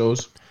TV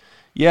shows.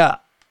 Yeah.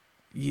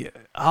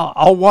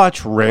 I'll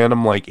watch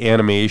random, like,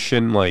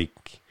 animation,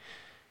 like,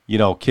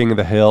 King of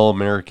the Hill,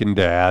 American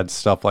Dad,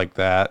 stuff like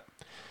that.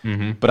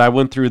 Mm-hmm. But I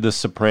went through The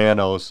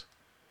Sopranos.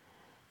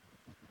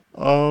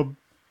 I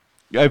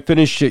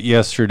finished it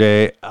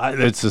yesterday.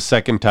 It's the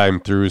second time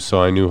through,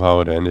 so I knew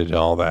how it ended and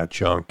all that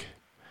junk.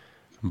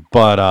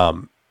 But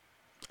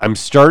I'm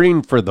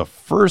starting for the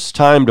first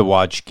time to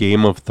watch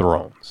Game of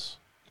Thrones.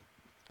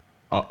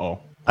 Uh-oh.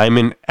 I'm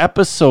in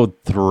episode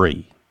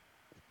 3.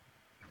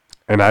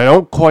 And I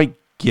don't quite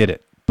get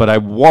it, but I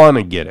want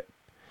to get it.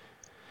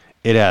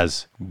 It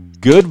has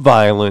good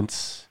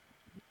violence.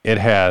 It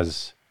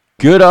has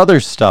good other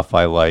stuff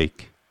I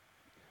like.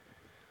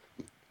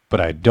 But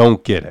I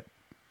don't get it.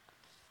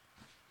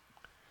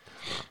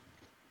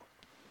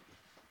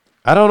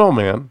 I don't know,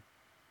 man.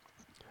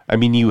 I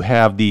mean, you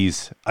have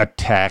these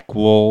attack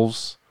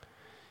wolves.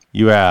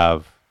 You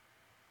have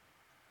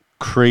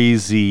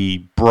crazy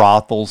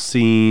brothel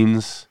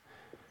scenes.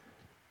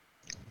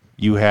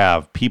 You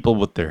have people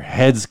with their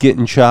heads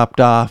getting chopped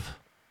off.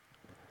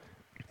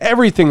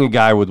 Everything a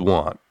guy would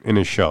want in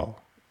a show.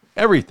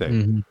 Everything.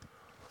 Mm-hmm.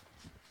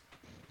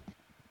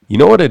 You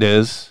know what it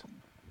is?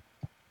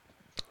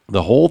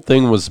 The whole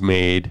thing was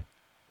made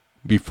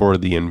before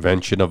the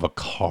invention of a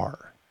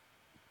car.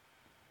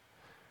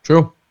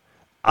 True.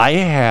 I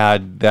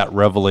had that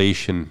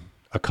revelation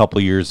a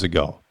couple years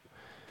ago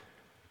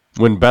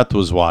when Beth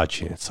was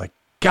watching. It's like,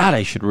 God,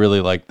 I should really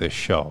like this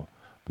show.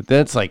 But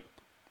then it's like,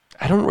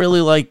 I don't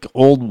really like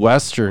old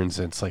Westerns.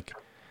 And it's like,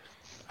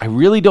 I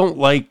really don't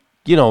like,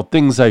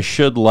 things I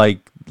should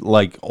like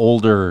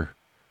older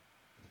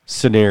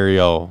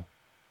scenario,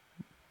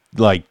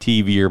 like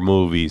TV or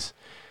movies.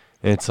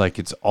 And it's like,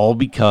 it's all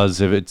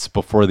because of it's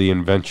before the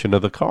invention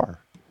of the car.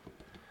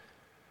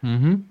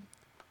 Mm-hmm.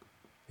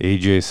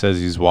 AJ says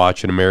he's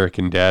watching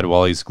American Dad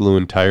while he's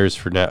gluing tires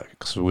for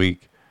next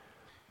week.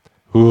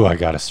 Ooh, I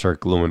got to start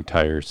gluing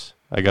tires.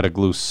 I got to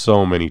glue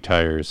so many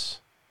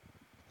tires.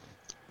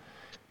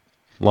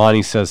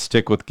 Lonnie says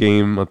stick with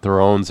Game of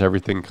Thrones.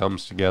 Everything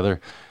comes together.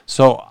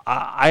 So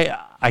I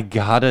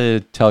got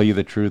to tell you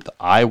the truth.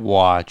 I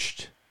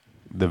watched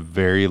the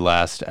very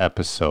last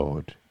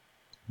episode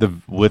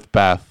with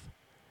Beth.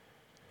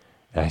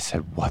 And I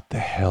said, what the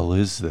hell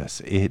is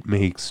this? It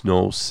makes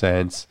no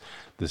sense.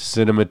 The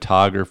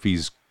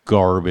cinematography's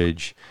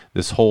garbage.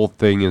 This whole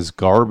thing is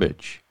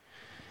garbage.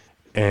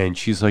 And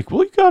she's like,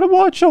 well, you got to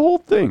watch the whole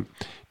thing.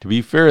 To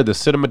be fair, the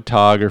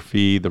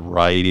cinematography, the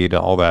writing,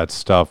 all that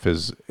stuff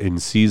is in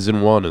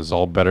season 1 is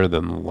all better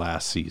than the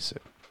last season.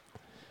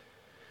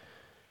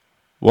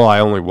 Well, I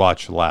only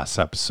watched the last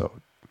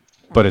episode.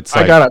 But it's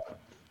like...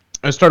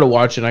 I started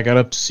watching. I got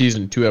up to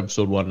season 2,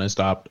 episode 1, and I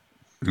stopped.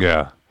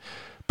 Yeah.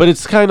 But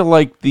it's kind of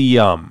like the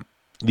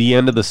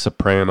end of The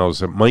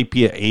Sopranos. It might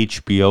be an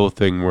HBO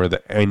thing where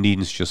the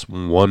ending's just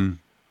one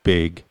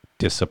big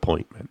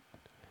disappointment.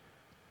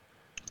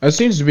 That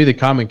seems to be the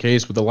common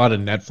case with a lot of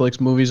Netflix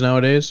movies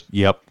nowadays.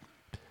 Yep.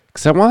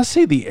 Because I want to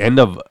say the end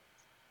of...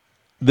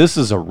 This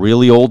is a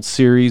really old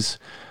series.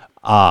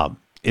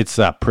 It's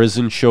that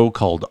prison show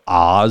called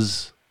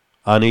Oz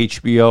on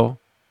HBO.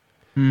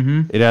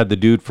 Mm-hmm. It had the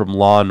dude from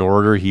Law and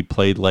Order. He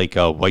played like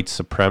a white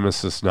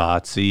supremacist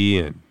Nazi,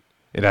 and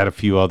it had a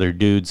few other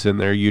dudes in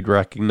there you'd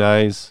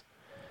recognize.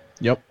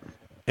 Yep.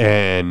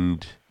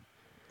 And,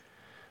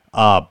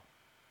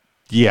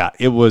 yeah,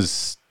 it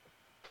was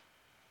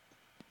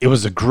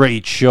a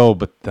great show,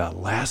 but the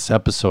last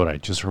episode, I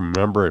just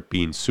remember it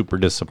being super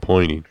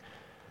disappointing.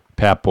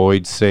 Pat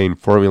Boyd saying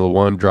Formula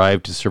One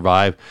Drive to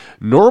Survive.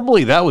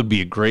 Normally that would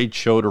be a great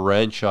show to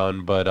wrench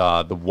on,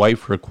 but the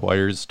wife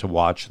requires to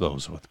watch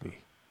those with me.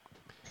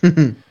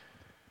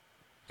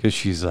 Because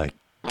she's like,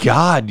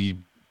 God, you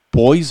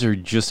boy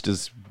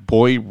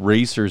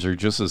racers are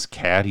just as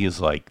catty as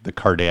like the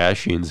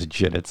Kardashians and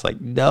shit. It's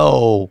like,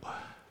 no.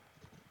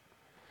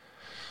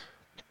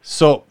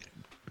 So,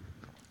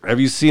 have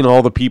you seen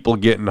all the people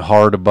getting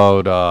hard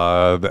about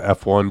the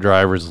F1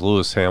 drivers,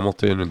 Lewis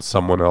Hamilton and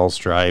someone else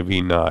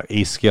driving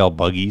A-scale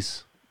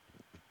buggies?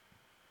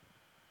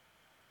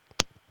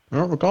 I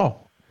don't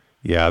recall.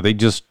 Yeah, they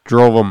just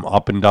drove them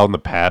up and down the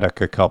paddock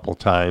a couple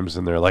times,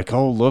 and they're like,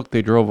 oh, look,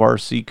 they drove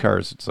RC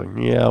cars. It's like,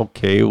 yeah,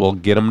 okay, we'll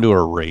get them to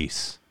a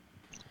race.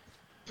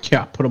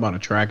 Yeah, put them on a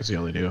track is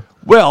all they do.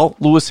 Well,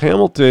 Lewis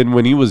Hamilton,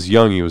 when he was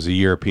young, he was a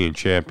European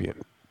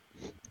champion.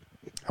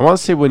 I want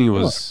to say when he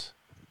was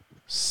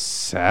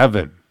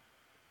 7.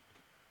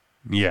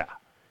 Yeah.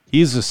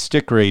 He's a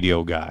stick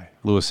radio guy,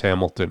 Lewis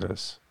Hamilton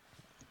is.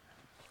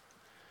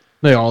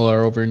 They all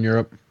are over in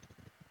Europe.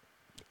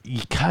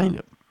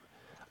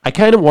 I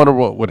kind of wonder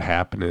what would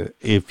happen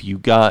if you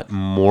got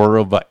more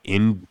of an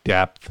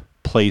in-depth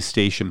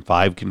PlayStation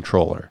 5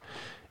 controller.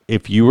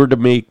 If you were to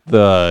make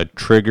the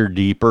trigger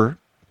deeper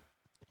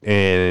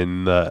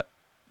and the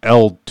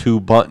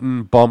L2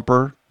 button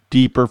bumper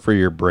deeper for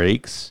your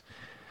brakes,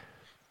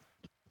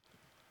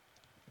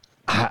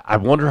 I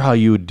wonder how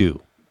you would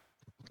do.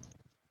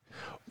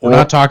 We're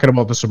not talking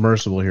about the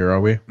submersible here, are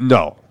we?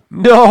 No.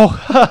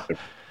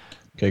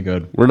 Okay,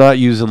 good. We're not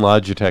using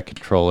Logitech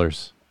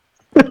controllers.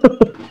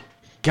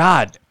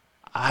 God,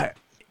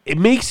 it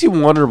makes you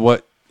wonder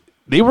what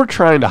they were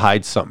trying to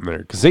hide something there,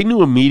 because they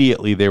knew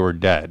immediately they were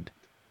dead.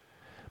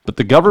 But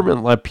the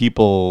government let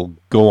people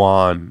go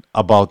on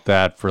about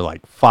that for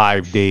like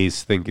 5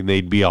 days thinking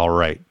they'd be all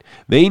right.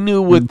 They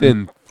knew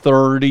within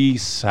 30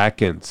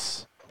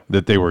 seconds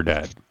that they were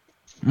dead.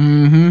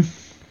 Mm-hmm.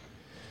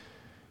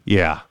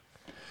 Yeah.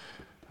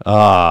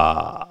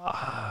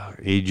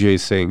 AJ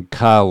saying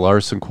Kyle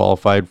Larson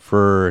qualified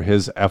for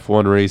his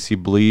F1 race. He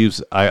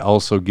believes I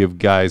also give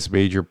guys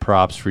major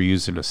props for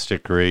using a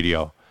stick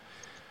radio.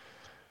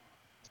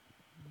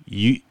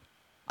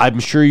 I'm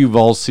sure you've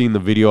all seen the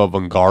video of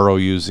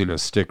Ungaro using a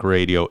stick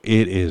radio.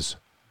 It is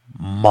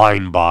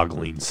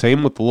mind-boggling.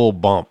 Same with the Little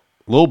Bump.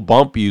 Little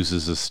Bump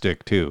uses a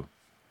stick too.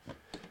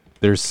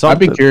 There's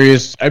something.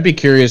 I'd be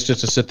curious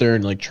just to sit there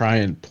and like try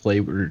and play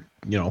or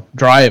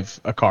drive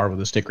a car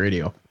with a stick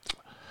radio.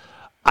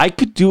 I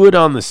could do it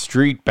on the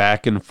street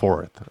back and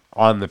forth.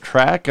 On the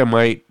track,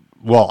 I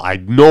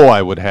know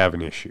I would have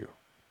an issue.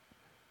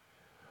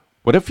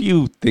 What if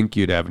you think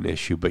you'd have an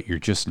issue, but you're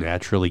just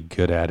naturally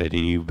good at it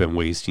and you've been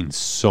wasting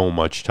so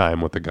much time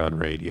with the gun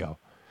radio?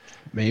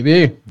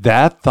 Maybe.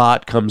 That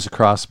thought comes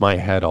across my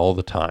head all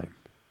the time.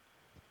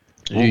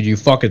 Dude, you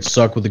fucking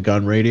suck with the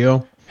gun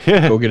radio.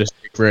 Go get a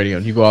stick radio.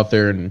 And you go out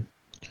there and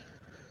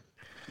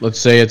let's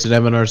say it's an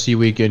MNRC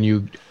weekend,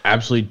 you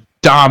absolutely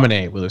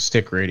dominate with a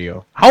stick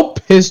radio. How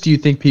pissed do you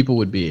think people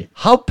would be?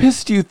 How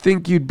pissed do you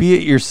think you'd be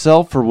at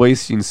yourself for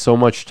wasting so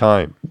much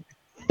time?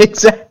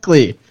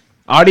 Exactly.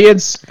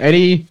 Audience,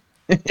 any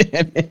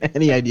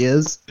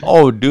ideas?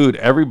 Oh, dude,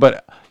 everybody.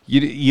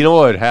 You know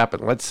what would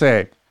happen? Let's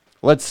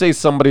say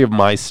somebody of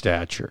my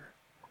stature,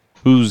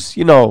 who's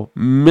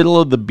middle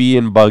of the B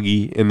and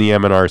buggy in the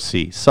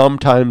MNRC.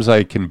 Sometimes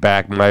I can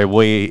back my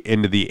way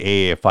into the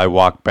A if I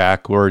walk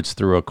backwards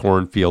through a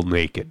cornfield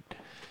naked.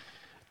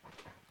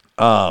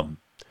 That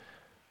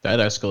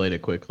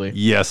escalated quickly.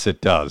 Yes, it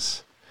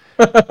does.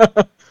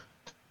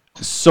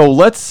 So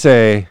let's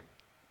say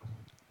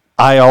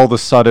I all of a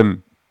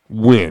sudden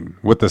win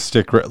with the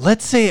stick.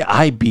 Let's say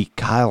I beat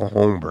Kyle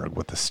Holmberg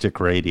with the stick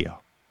radio.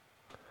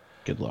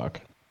 Good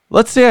luck.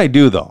 Let's say I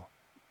do, though.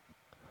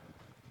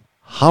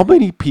 How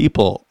many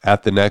people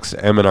at the next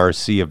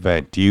MNRC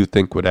event do you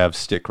think would have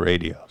stick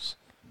radios?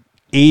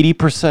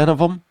 80% of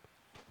them?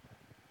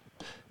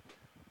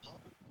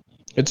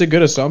 It's a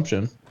good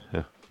assumption.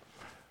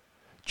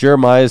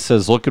 Jeremiah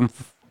says, looking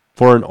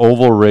for an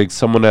oval rig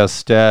someone has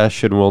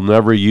stash and will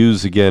never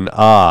use again.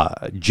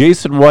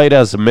 Jason White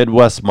has a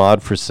Midwest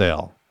mod for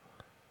sale.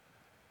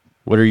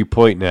 What are you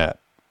pointing at?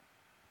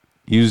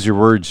 Use your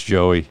words,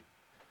 Joey.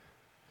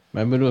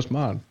 My Midwest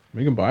mod.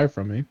 You can buy it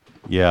from me.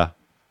 Yeah.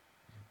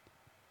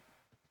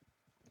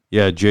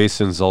 Yeah,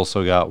 Jason's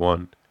also got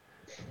one.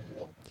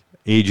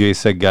 AJ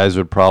said guys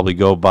would probably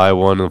go buy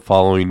one the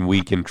following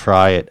week and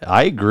try it.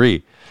 I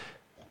agree.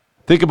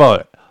 Think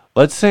about it.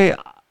 Let's say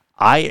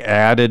I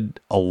added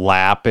a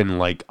lap in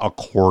like a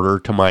quarter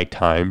to my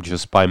time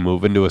just by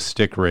moving to a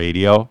stick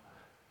radio.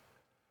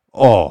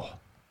 Oh,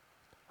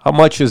 how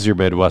much is your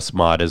Midwest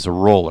mod as a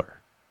roller?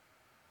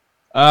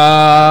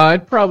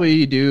 I'd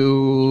probably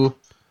do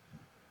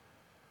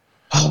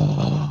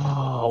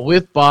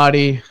with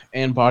body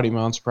and body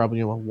mounts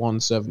probably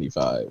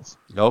 175.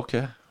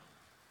 Okay.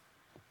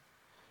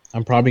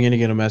 I'm probably going to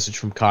get a message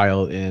from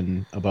Kyle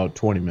in about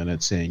 20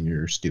 minutes saying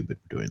you're stupid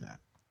for doing that.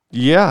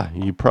 Yeah,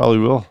 you probably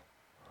will.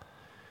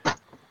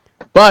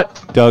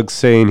 But Doug's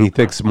saying he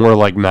thinks more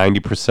like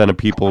 90% of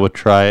people would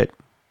try it.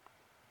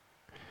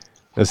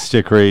 a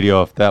stick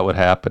radio if that would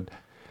happen.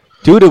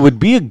 Dude, it would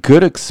be a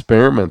good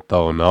experiment,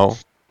 though, no?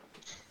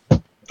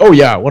 Oh,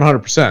 yeah,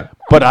 100%.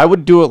 But I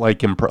would do it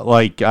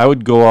like I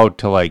would go out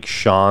to like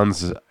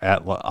Sean's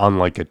on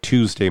like a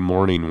Tuesday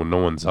morning when no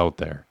one's out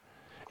there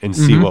and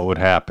see what would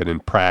happen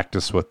and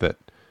practice with it.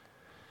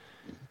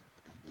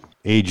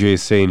 AJ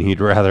saying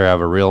he'd rather have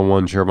a real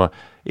one, Jeremiah.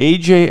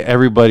 AJ,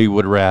 everybody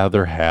would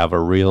rather have a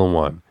real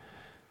one.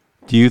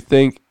 Do you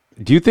think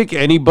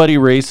anybody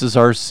races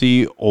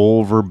RC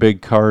over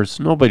big cars?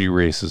 Nobody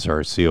races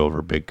RC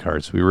over big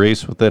cars. We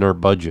race within our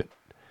budget.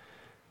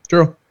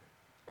 True.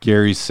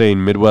 Gary's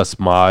saying Midwest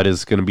Mod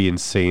is going to be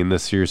insane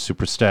this year.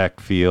 Super stacked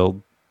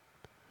field.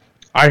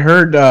 I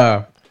heard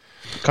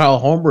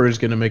Kyle Holmberg is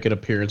going to make an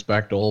appearance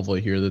back to Oval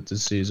here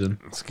this season.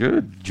 It's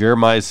good.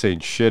 Jeremiah's saying,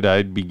 shit,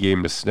 I'd be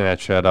game to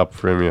snatch that up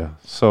from you.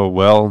 So,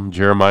 well,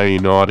 Jeremiah, you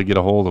know how to get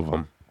a hold of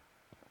him.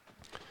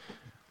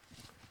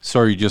 So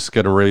are you just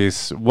going to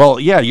race? Well,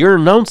 yeah, you're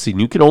announcing.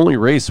 You can only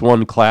race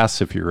one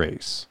class if you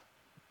race.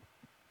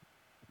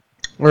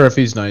 Or if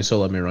he's nice, he'll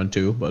let me run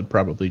two, but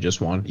probably just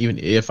one, even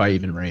if I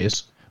even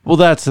race. Well,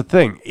 that's the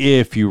thing.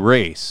 If you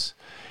race,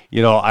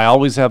 you know, I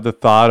always have the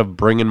thought of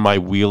bringing my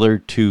wheeler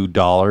to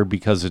Dollar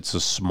because it's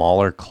a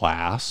smaller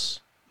class.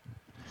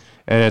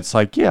 And it's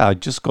like, yeah,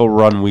 just go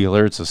run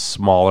wheeler. It's a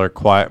smaller,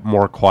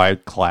 more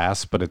quiet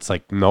class. But it's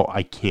like, no,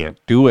 I can't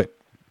do it.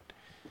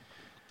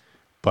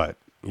 But,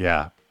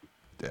 yeah.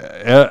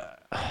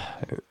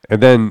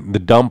 And then the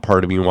dumb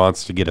part of me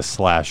wants to get a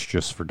Slash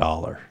just for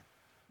Dollar.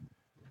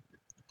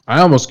 I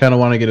almost kind of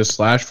want to get a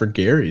Slash for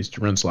Gary's to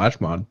run Slash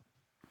mod.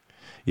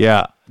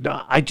 Yeah,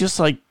 no, I just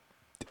like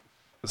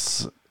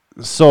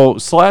so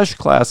Slash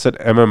class at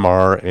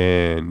MMR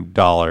and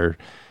Dollar.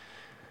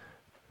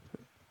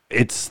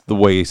 It's the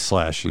way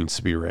Slash needs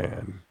to be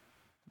ran.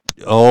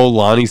 Oh,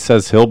 Lonnie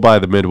says he'll buy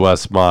the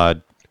Midwest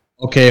Mod.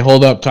 Okay,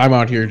 hold up, time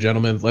out here,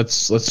 gentlemen.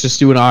 Let's just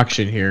do an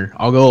auction here.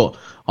 I'll go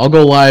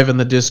live in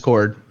the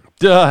Discord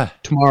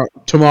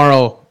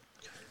tomorrow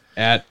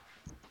at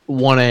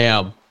 1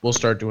 a.m. We'll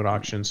start doing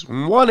auctions.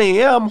 1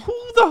 a.m.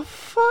 Who the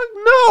fuck?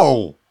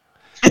 No.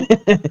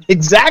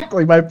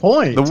 Exactly my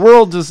point. The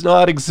world does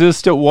not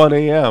exist at 1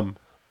 a.m.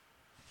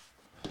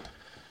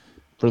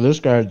 For this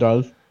guy, it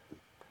does.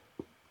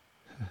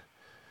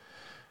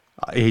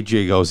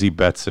 AJ goes, he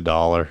bets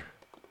 $1.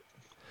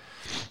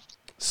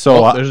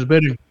 So there's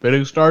bidding.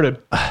 Bidding started.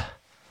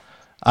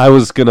 I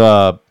was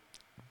gonna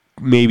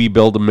maybe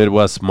build a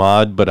Midwest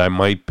Mod, but I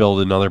might build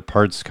another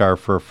parts car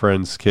for a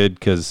friend's kid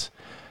because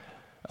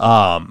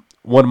one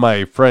of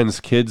my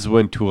friend's kids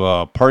went to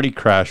a Party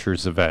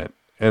Crashers event.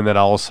 And then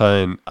all of a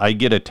sudden, I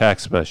get a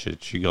text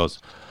message. She goes,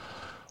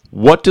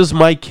 what does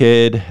my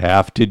kid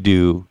have to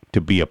do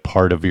to be a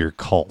part of your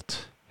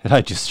cult? And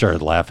I just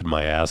started laughing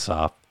my ass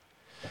off.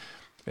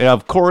 And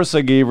of course,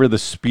 I gave her the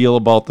spiel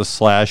about the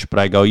Slash. But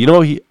I go,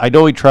 I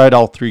know he tried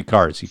all three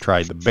cars. He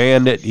tried the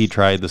Bandit, he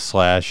tried the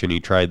Slash, and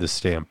he tried the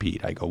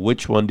Stampede. I go,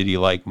 which one did he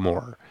like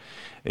more?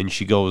 And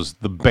she goes,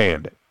 the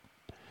Bandit.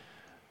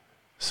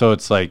 So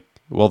it's like,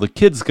 well, the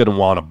kid's going to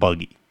want a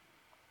buggy.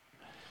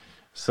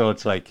 So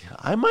it's like,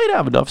 I might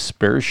have enough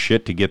spare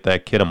shit to get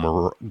that kid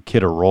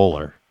a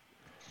roller.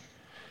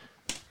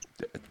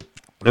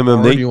 And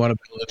then do you want to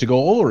build it to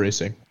go oval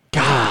racing?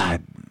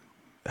 God,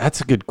 that's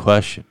a good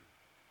question.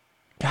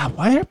 God,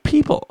 why are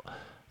people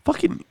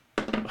fucking...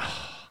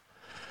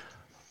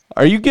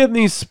 Are you getting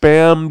these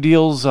spam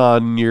deals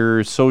on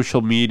your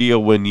social media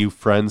when you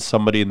friend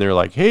somebody and they're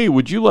like, hey,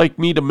 would you like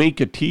me to make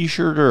a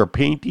t-shirt or a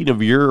painting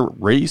of your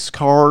race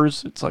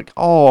cars? It's like,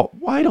 oh,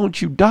 why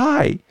don't you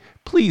die?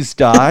 Please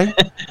die.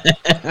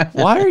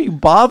 Why are you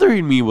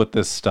bothering me with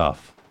this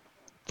stuff?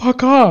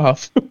 Fuck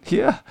off.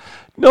 Yeah.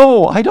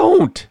 No, I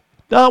don't.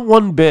 Not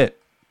one bit.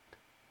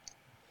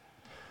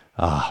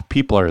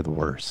 People are the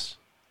worst.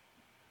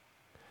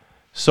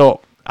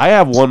 So I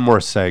have one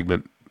more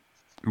segment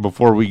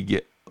before we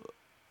get...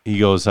 He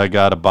goes, I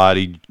got a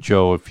body,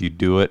 Joe, if you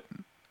do it.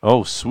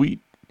 Oh, sweet.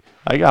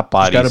 I got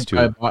bodies, too.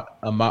 Got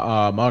to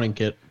buy a mounting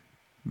kit.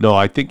 No,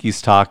 I think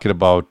he's talking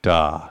about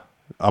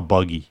a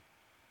buggy.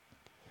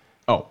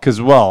 Oh. Because,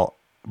 well,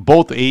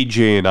 both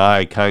AJ and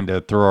I kind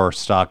of throw our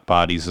stock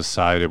bodies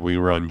aside and we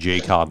run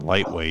JCon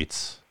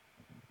lightweights.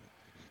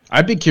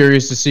 I'd be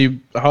curious to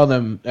see how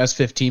them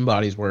S15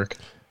 bodies work.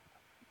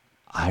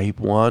 I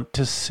want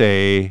to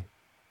say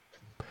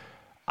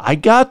I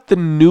got the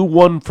new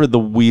one for the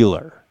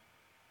Wheeler.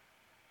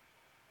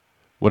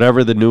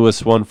 Whatever the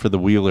newest one for the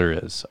Wheeler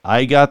is.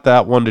 I got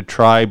that one to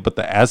try, but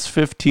the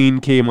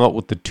S15 came out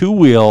with the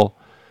two-wheel,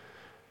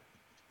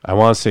 I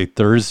want to say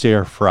Thursday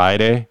or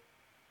Friday,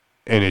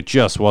 and it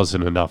just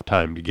wasn't enough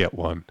time to get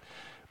one.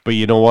 But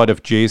you know what?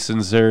 If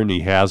Jason's there and he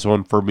has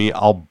one for me,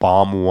 I'll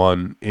bomb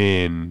one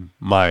in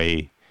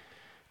my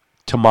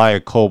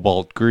Tamiya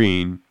Cobalt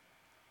Green,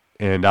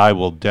 and I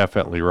will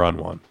definitely run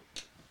one.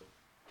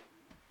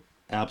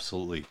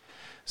 Absolutely.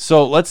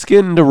 So let's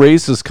get into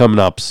races coming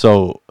up.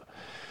 So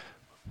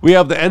we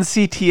have the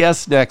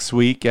NCTS next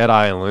week at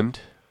Island.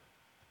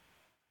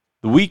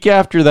 The week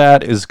after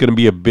that is going to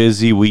be a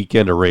busy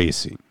weekend of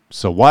racing.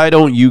 So why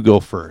don't you go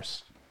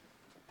first?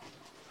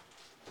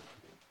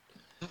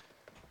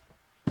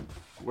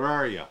 Where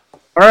are you?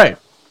 All right.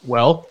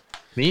 Well,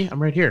 me,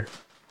 I'm right here.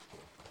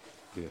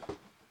 Yeah.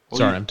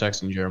 Sorry, I'm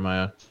texting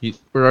Jeremiah.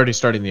 We're already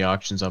starting the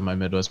auctions on my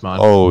Midwest mod.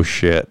 Oh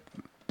shit.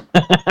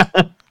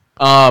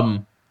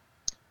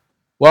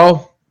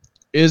 Well,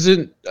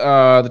 isn't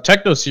the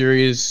Techno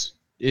series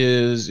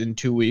is in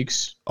 2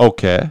 weeks,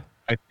 Okay.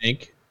 I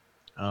think.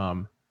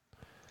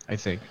 I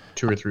think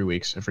 2 or 3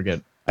 weeks. I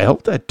forget. I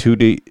hope that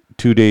two-day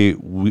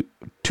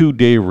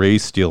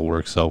race deal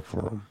works out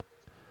for him.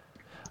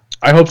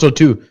 I hope so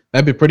too.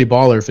 That'd be pretty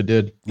baller if it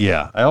did.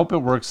 Yeah, I hope it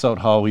works out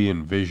how he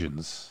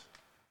envisions.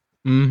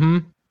 Mm-hmm.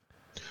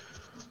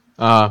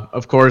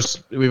 Of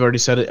course, we've already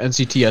said it.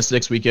 NCTS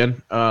next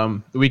weekend.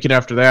 The weekend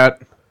after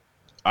that,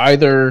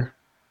 either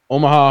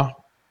Omaha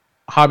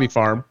Hobby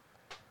Farm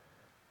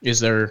is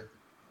their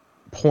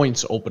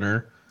points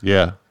opener.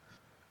 Yeah.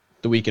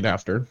 The weekend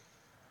after.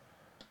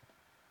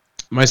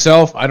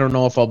 Myself, I don't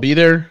know if I'll be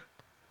there.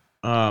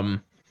 We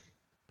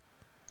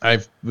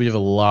have a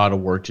lot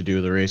of work to do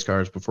with the race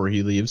cars before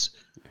he leaves.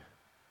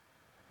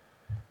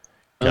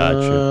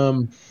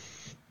 Gotcha.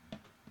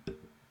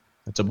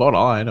 That's about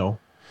all I know.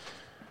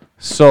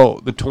 So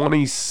the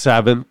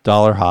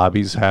 $27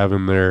 hobbies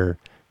having their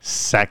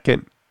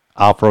second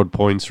off-road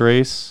points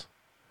race.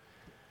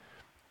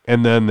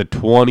 And then the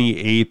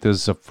 28th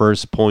is the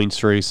first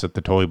points race at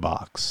the toy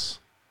box.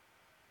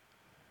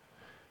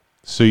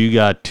 So you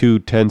got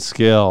 2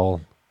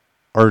 10-scale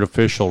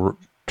artificial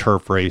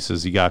turf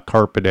races. You got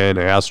Carpet and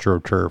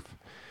AstroTurf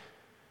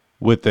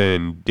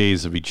within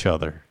days of each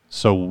other.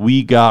 So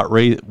we got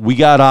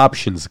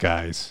options,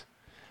 guys.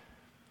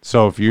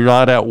 So if you're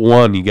not at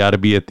one, you got to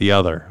be at the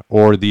other,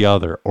 or the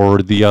other,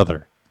 or the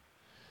other.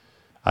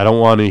 I don't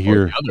want to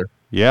hear. Or the other.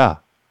 Yeah.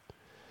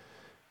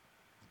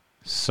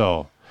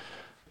 So,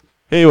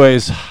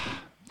 anyways,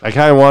 I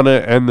kind of want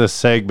to end this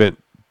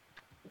segment.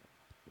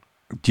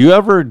 Do you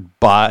ever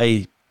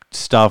buy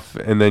stuff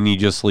and then you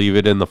just leave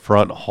it in the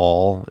front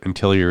hall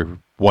until your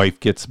wife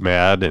gets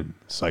mad and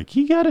it's like,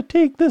 you got to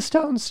take this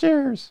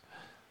downstairs?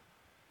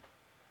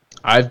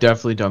 I've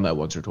definitely done that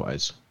once or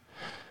twice.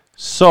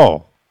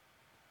 So,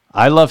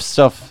 I left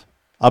stuff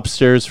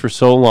upstairs for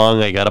so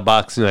long. I got a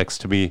box next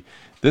to me.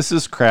 This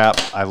is crap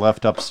I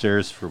left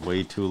upstairs for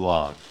way too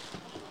long.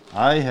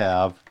 I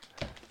have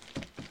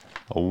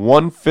a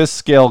 1/5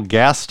 scale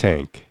gas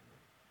tank.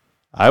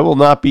 I will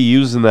not be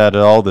using that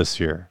at all this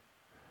year.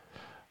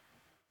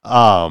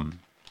 I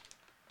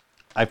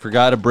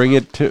forgot to bring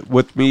it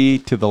with me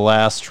to the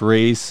last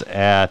race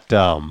at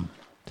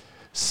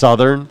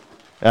Southern.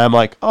 And I'm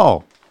like,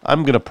 oh,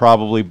 I'm going to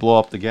probably blow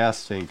up the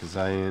gas tank because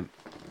I ain't,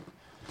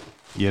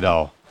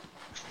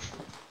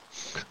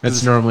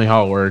 That's normally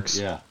how it works.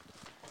 Yeah.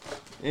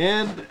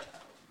 And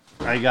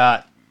I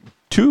got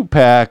 2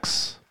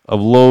 packs of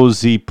Low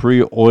Z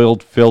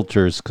pre-oiled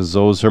filters because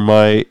those are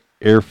my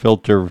air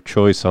filter of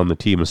choice on the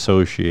Team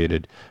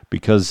Associated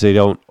because they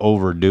don't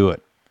overdo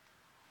it.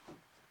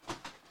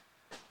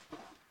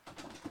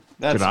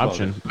 That's Good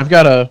option. I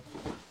gotta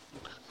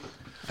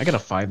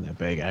find that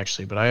bag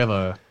actually, but I have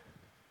a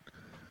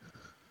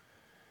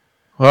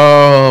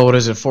what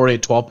is it,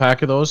 4812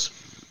 pack of those?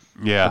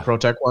 Yeah. The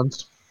ProTech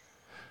ones.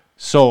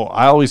 So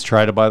I always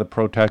try to buy the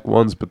ProTech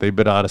ones, but they've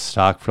been out of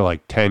stock for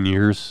like 10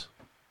 years.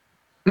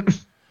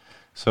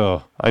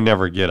 So I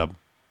never get them.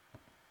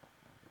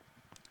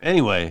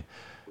 Anyway,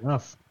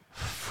 Enough.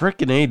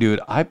 frickin' A,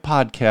 dude, I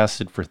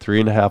podcasted for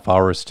 3.5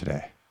 hours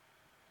today.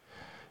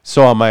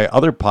 So on my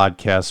other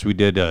podcast, we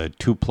did a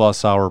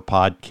 2+ hour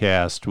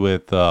podcast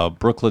with a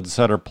Brooklyn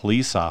Center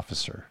police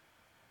officer.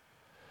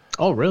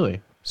 Oh,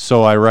 really?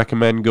 So I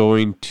recommend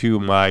going to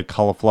my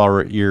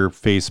Cauliflower Ear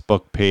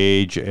Facebook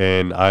page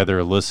and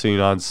either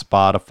listening on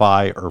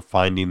Spotify or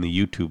finding the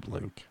YouTube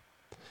link.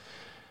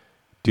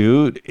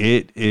 Dude,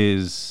 it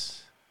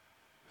is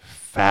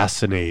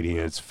fascinating.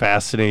 It's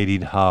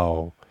fascinating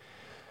how,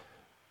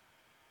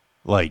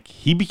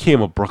 he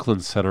became a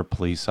Brooklyn Center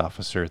police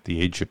officer at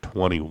the age of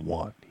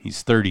 21.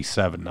 He's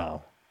 37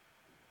 now.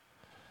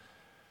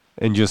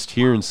 And just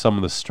hearing some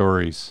of the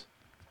stories.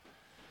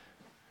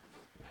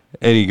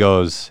 And he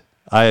goes,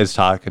 I was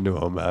talking to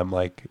him. I'm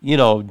like,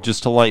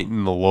 just to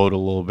lighten the load a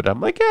little bit. I'm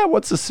like, yeah,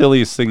 what's the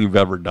silliest thing you've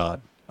ever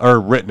done or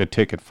written a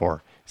ticket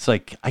for? It's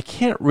like, I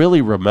can't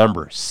really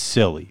remember.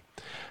 Silly.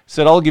 I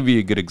said, I'll give you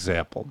a good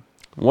example.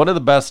 One of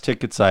the best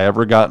tickets I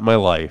ever got in my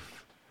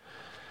life.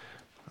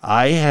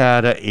 I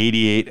had a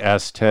 88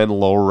 S10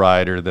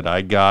 lowrider that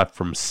I got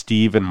from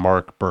Steve and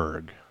Mark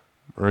Berg,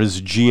 or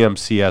his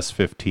GMC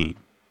S15.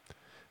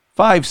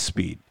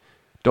 5-speed.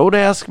 Don't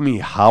ask me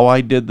how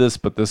I did this,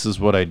 but this is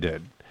what I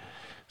did.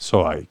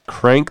 So I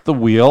cranked the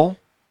wheel,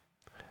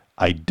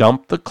 I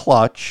dumped the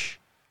clutch,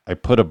 I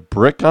put a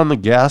brick on the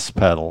gas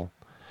pedal,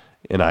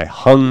 and I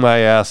hung my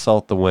ass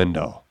out the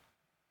window.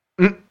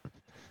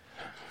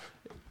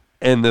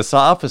 And this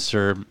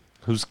officer,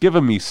 who's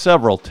given me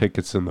several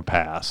tickets in the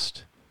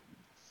past,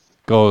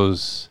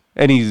 goes,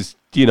 and he's,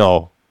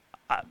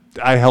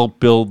 I helped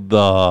build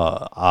the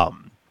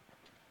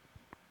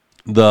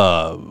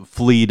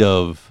fleet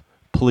of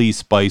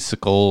police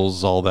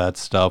bicycles, all that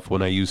stuff,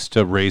 when I used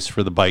to race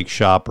for the bike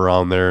shop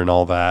around there and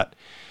all that.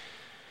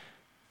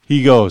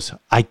 He goes,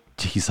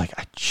 he's like,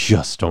 I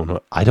just don't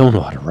know. I don't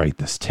know how to write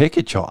this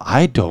ticket, Joe.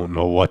 I don't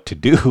know what to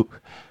do.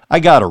 I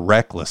got a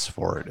reckless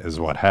for it, is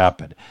what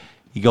happened.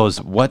 He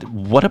goes, what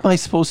am I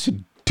supposed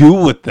to do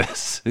with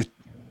this?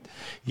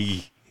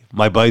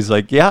 My buddy's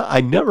like, yeah,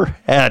 I never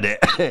had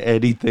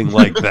anything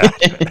like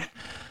that.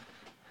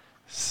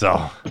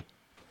 So,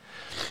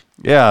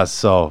 yeah,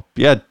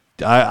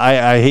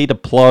 I hate to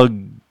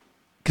plug,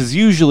 because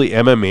usually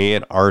MMA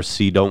and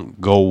RC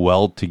don't go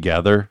well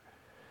together.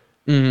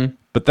 Mm-hmm.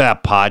 But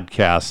that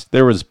podcast,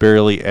 there was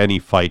barely any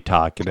fight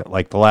talk in it.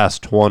 Like the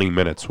last 20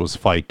 minutes was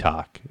fight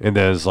talk. And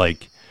then it's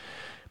like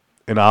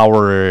an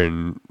hour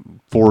and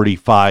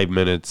 45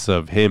 minutes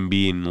of him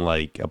being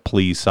like a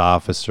police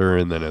officer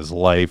and then his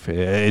life.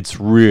 It's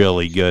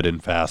really good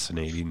and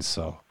fascinating.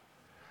 So,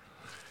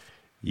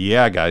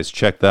 yeah, guys,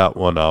 check that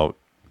one out.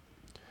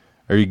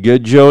 Are you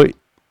good, Joey?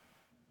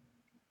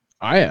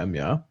 I am,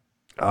 yeah.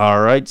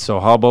 All right, so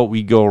how about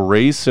we go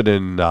racing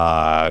and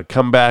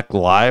come back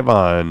live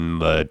on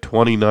the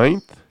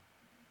 29th?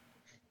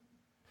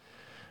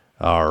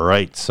 All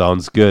right,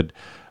 sounds good.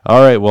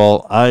 All right,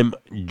 well, I'm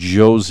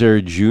Joe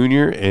Zer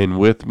Jr., and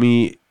with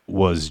me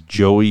was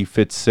Joey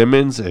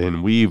Fitzsimmons,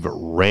 and we've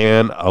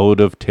ran out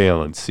of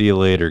talent. See you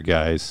later,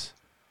 guys.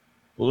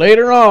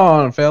 Later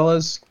on,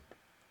 fellas.